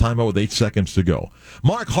 Call timeout with 8 seconds to go.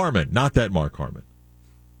 Mark Harmon, not that Mark Harmon,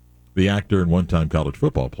 the actor and one-time college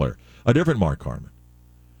football player, a different Mark Harmon,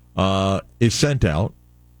 is sent out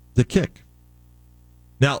to kick.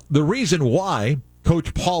 Now, the reason why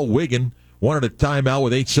Coach Paul Wiggin wanted a timeout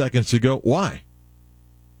with 8 seconds to go, why?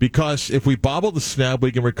 Because if we bobble the snap,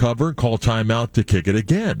 we can recover and call timeout to kick it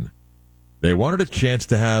again. They wanted a chance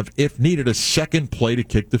to have, if needed, a second play to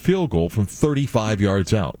kick the field goal from 35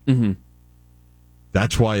 yards out. Mm-hmm.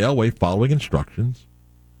 That's why Elway, following instructions,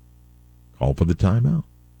 called for the timeout.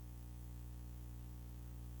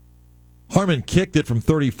 Harmon kicked it from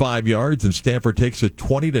 35 yards, and Stanford takes a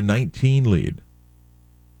 20-19 lead.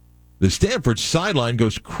 The Stanford sideline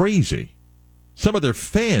goes crazy. Some of their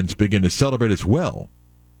fans begin to celebrate as well.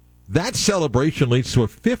 That celebration leads to a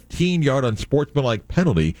 15-yard unsportsmanlike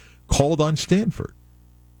penalty called on Stanford,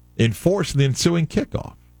 enforced in the ensuing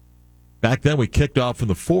kickoff. Back then, we kicked off from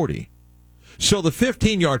the 40. So the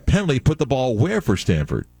 15-yard penalty put the ball where for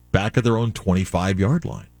Stanford? Back at their own 25-yard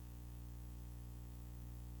line.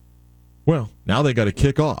 Well, now they got to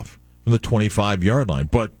kick off from the 25-yard line,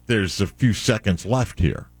 but there's a few seconds left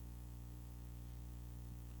here.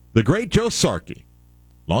 The great Joe Sarkey,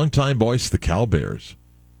 longtime voice of the Cal Bears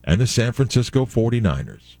and the San Francisco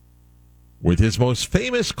 49ers, with his most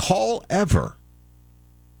famous call ever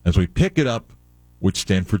as we pick it up with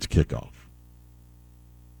Stanford's kickoff.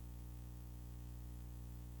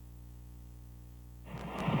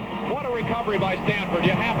 What a recovery by Stanford.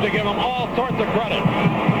 You have to give them all sorts of credit.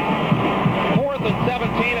 4th and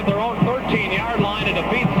 17 at their own 13-yard line. It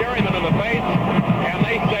defeats Dairyman in the face, and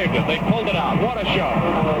they saved it. They pulled it out. What a show.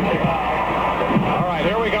 All right,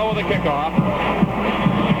 here we go with the kickoff.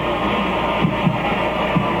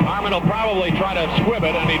 Harmon will probably try to squib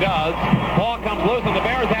it, and he does. Ball comes loose, and the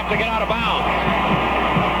Bears have to get out of bounds.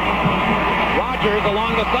 Rogers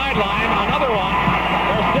along the sideline, another one.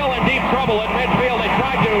 They're still in deep trouble at midfield. They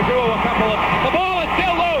tried to do a couple of... The ball is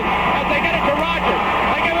still loose as they get it to Rogers.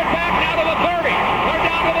 They give it back now to the 30. They're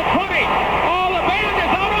down to the 20. Oh, the band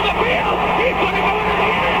is out on the field. He's going to go into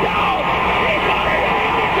the end zone. He's going into the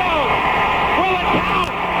end zone. Will it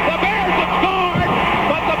count? The Bears have scored,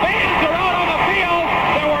 but the bands are out on the field.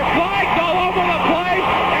 There were flags all over the place.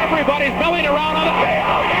 Everybody's milling around on the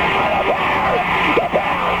field. The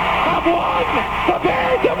Bears have won. The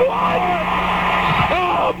Bears have won.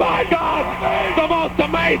 Oh, my God. The most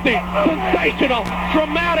amazing, sensational,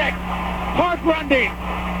 dramatic, heart-rending,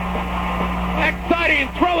 exciting,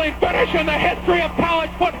 thrilling finish in the history of college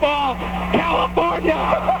football. California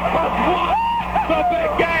has won the big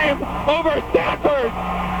game over Stanford.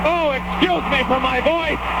 Oh, excuse me for my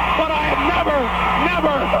voice, but I have never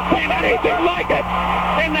seen anything like it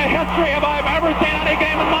in the history of I've ever seen any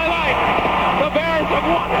game in my life. The Bears have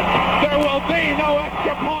won it. There will be no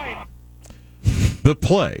extra point. The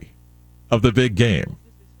play of the big game,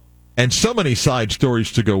 and so many side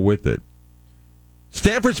stories to go with it.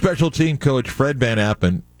 Stanford special team coach Fred Van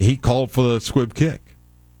Appen, he called for the squib kick.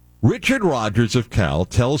 Richard Rogers of Cal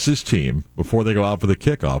tells his team before they go out for the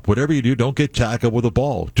kickoff, whatever you do, don't get tackled with the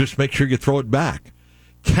ball. Just make sure you throw it back.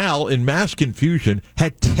 Cal, in mass confusion,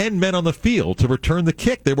 had 10 men on the field to return the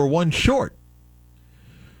kick. They were one short.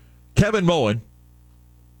 Kevin Moen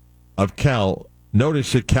of Cal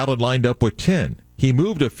noticed that Cal had lined up with 10. he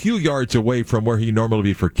moved a few yards away from where he normally would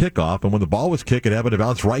be for kickoff, and when the ball was kicked, it happened to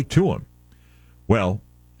bounce right to him. Well,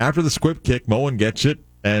 after the squib kick, Moen gets it,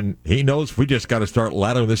 and he knows we just got to start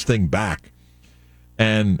laddering this thing back.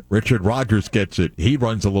 And Richard Rodgers gets it. He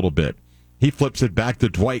runs a little bit. He flips it back to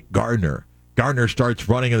Dwight Gardner. Gardner starts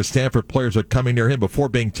running, and the Stanford players are coming near him. Before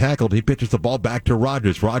being tackled, he pitches the ball back to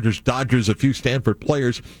Rodgers. Rodgers dodges a few Stanford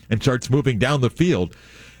players and starts moving down the field.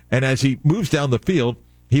 And as he moves down the field,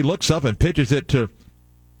 he looks up and pitches it to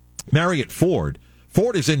Marriott Ford.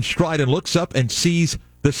 Ford is in stride and looks up and sees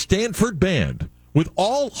the Stanford band with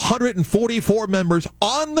all 144 members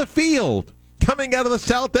on the field coming out of the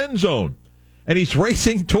south end zone. And he's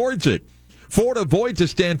racing towards it. Ford avoids a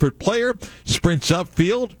Stanford player, sprints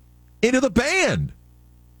upfield into the band.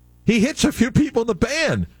 He hits a few people in the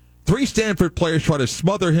band. 3 Stanford players try to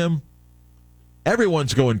smother him.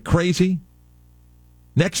 Everyone's going crazy.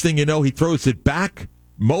 Next thing you know, he throws it back.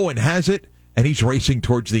 Moen has it, and he's racing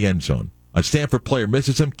towards the end zone. A Stanford player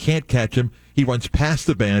misses him, can't catch him. He runs past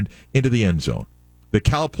the band into the end zone. The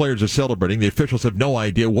Cal players are celebrating. The officials have no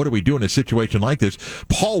idea what do we do in a situation like this.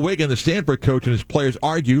 Paul Wiggin, the Stanford coach, and his players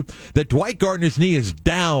argue that Dwight Gardner's knee is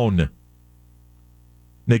down,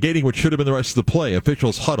 negating what should have been the rest of the play.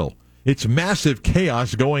 Officials huddle. It's massive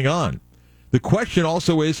chaos going on. The question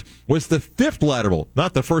also is, was the 5th lateral,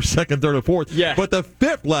 not the 1st, 2nd, 3rd, or 4th, but the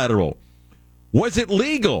 5th lateral, was it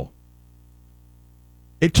legal?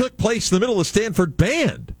 It took place in the middle of the Stanford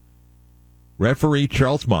band. Referee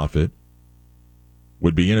Charles Moffitt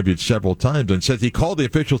would be interviewed several times and says he called the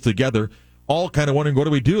officials together, all kind of wondering, what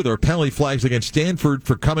do we do? There are penalty flags against Stanford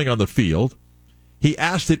for coming on the field. He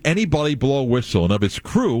asked did anybody blow a whistle, and of his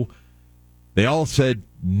crew, they all said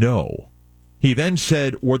no. He then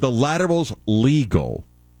said, were the laterals legal?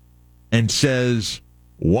 And says,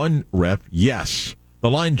 one ref, yes. The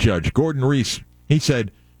line judge, Gordon Reese, he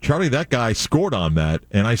said, Charlie, that guy scored on that.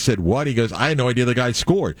 And I said, what? He goes, I had no idea the guy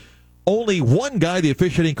scored. Only one guy, the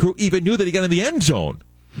officiating crew, even knew that he got in the end zone.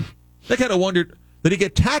 They kind of wondered, did he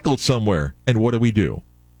get tackled somewhere? And what do we do?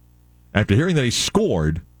 After hearing that he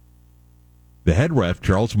scored, the head ref,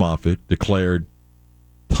 Charles Moffitt, declared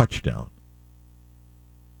touchdown.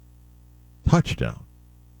 Touchdown.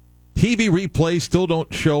 TV replays still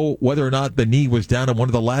don't show whether or not the knee was down on one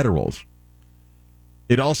of the laterals.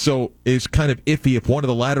 It also is kind of iffy if one of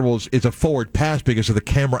the laterals is a forward pass because of the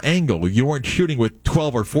camera angle. You weren't shooting with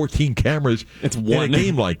 12 or 14 cameras in a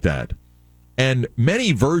game like that. And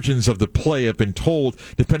many versions of the play have been told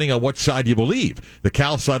depending on what side you believe. The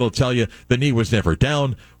Cal side will tell you the knee was never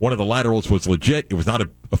down. One of the laterals was legit. It was not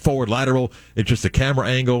a forward lateral. It's just a camera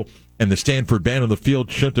angle. And the Stanford band on the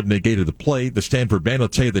field shouldn't have negated the play. The Stanford band will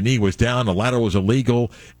tell you the knee was down, the lateral was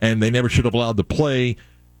illegal, and they never should have allowed the play,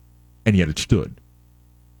 and yet it stood.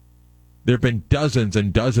 There have been dozens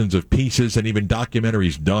and dozens of pieces and even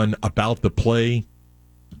documentaries done about the play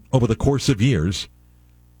over the course of years,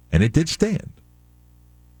 and it did stand.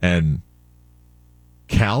 And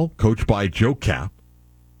Cal, coached by Joe Kapp,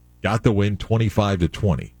 got the win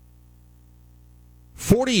 25-20.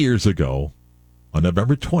 40 years ago, on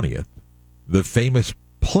November 20th, the famous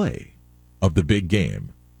play of the big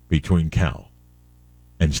game between Cal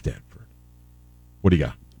and Stanford. What do you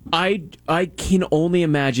got? I can only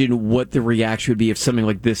imagine what the reaction would be if something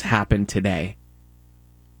like this happened today.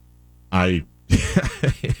 You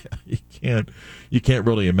can't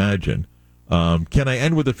really imagine. Can I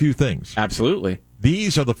end with a few things? Absolutely.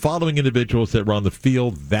 These are the following individuals that were on the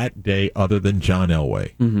field that day other than John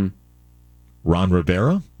Elway. Mm-hmm. Ron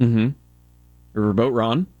Rivera. Mm-hmm. Riverboat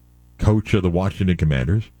Ron. Coach of the Washington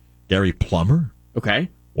Commanders. Gary Plummer. Okay.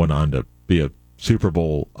 Went on to be a Super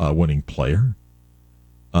Bowl winning player.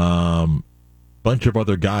 Bunch of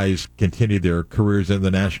other guys continued their careers in the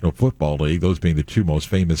National Football League, those being the 2 most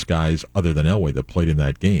famous guys other than Elway that played in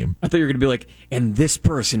that game. I thought you were going to be like, and this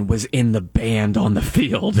person was in the band on the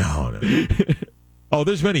field. No. Oh,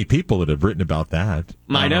 there's many people that have written about that.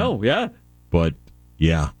 I know, yeah. But,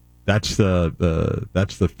 yeah, that's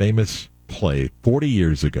the famous play 40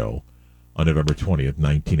 years ago on November 20th,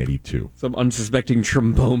 1982. Some unsuspecting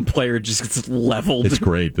trombone player just gets leveled. It's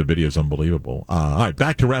great. The video's unbelievable. All right,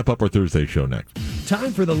 back to wrap up our Thursday show next.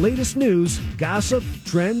 Time for the latest news, gossip,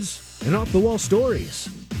 trends, and off-the-wall stories.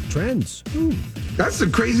 Trends. Ooh. That's the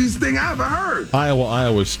craziest thing I ever heard.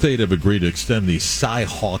 Iowa State have agreed to extend the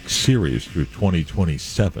Cy-Hawk series through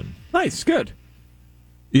 2027. Nice, good.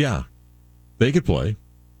 Yeah, they could play,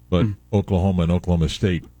 but Oklahoma and Oklahoma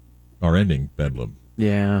State are ending Bedlam.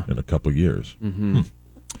 Yeah. In a couple of years. Mm-hmm.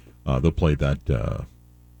 They'll play that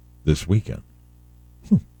this weekend.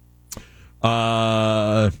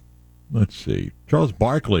 Let's see. Charles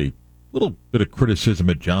Barkley little bit of criticism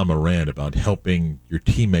at John Morant about helping your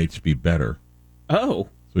teammates be better. Oh.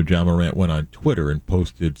 So John Morant went on Twitter and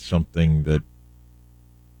posted something that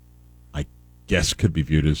I guess could be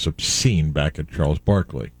viewed as obscene back at Charles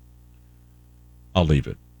Barkley. I'll leave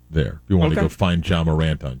it there. If you want to go find John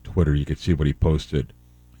Morant on Twitter, you can see what he posted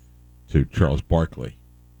to Charles Barkley.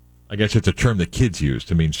 I guess it's a term that kids use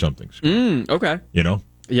to mean something. Okay. You know?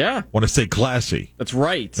 Yeah. Want to stay classy. That's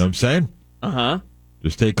right. You know what I'm saying? Uh-huh.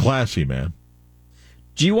 Just stay classy, man.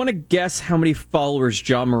 Do you want to guess how many followers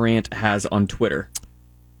John Morant has on Twitter?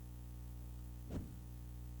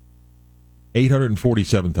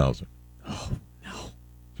 847,000. Oh, no.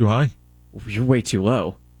 Too high? You're way too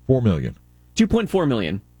low. 4 million. 2.4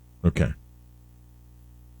 million. Okay.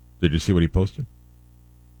 Did you see what he posted?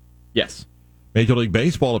 Yes. Major League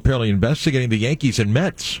Baseball apparently investigating the Yankees and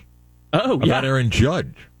Mets. Oh, yeah. About Aaron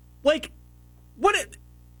Judge. Like, what?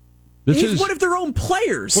 This He's is one of their own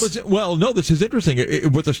players. What is it? Well, no, this is interesting.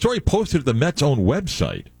 With the story posted to the Mets' own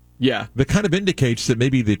website, yeah, that kind of indicates that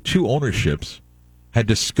maybe the two ownerships had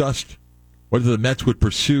discussed whether the Mets would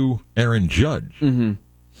pursue Aaron Judge. Mm-hmm.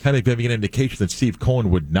 Kind of giving an indication that Steve Cohen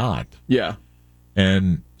would not. Yeah.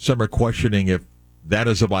 And some are questioning if that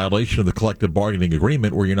is a violation of the collective bargaining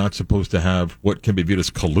agreement where you're not supposed to have what can be viewed as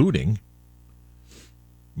colluding.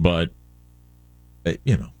 But,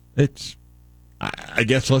 you know, it's, I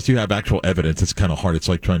guess unless you have actual evidence, it's kind of hard. It's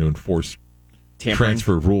like trying to enforce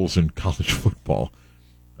transfer rules in college football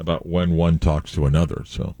about when one talks to another.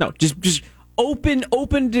 So no, just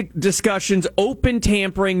open discussions, open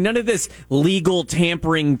tampering, none of this legal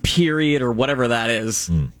tampering period or whatever that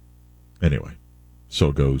is. Anyway,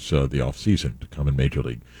 so goes the off season to come in Major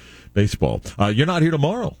League Baseball. You're not here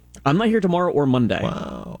tomorrow. I'm not here tomorrow or Monday.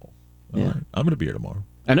 Wow. Yeah. Right. I'm going to be here tomorrow.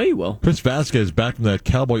 I know you will. Chris Vasquez back from that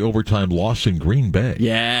Cowboy overtime loss in Green Bay.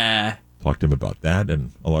 Yeah. Talked to him about that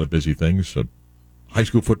and a lot of busy things. High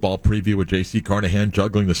school football preview with J.C. Carnahan,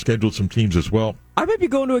 juggling the schedule of some teams as well. I might be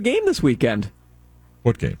going to a game this weekend.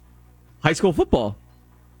 What game? High school football.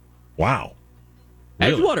 Wow.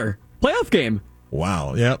 Really? Edgewater. Playoff game.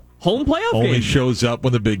 Wow. Yep. Home playoff game. Only shows up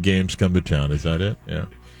when the big games come to town. Is that it? Yeah.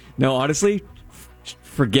 No, honestly,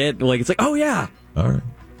 forget. Like, it's like, oh, yeah. All right.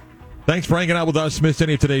 Thanks for hanging out with us. Missed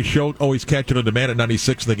any of today's show? Always catch it on demand at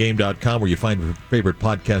 96thegame.com, where you find your favorite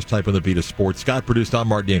podcast type on the Beat of Sports. Scott produced. I'm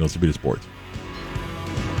Mark Daniels, the Beat of Sports.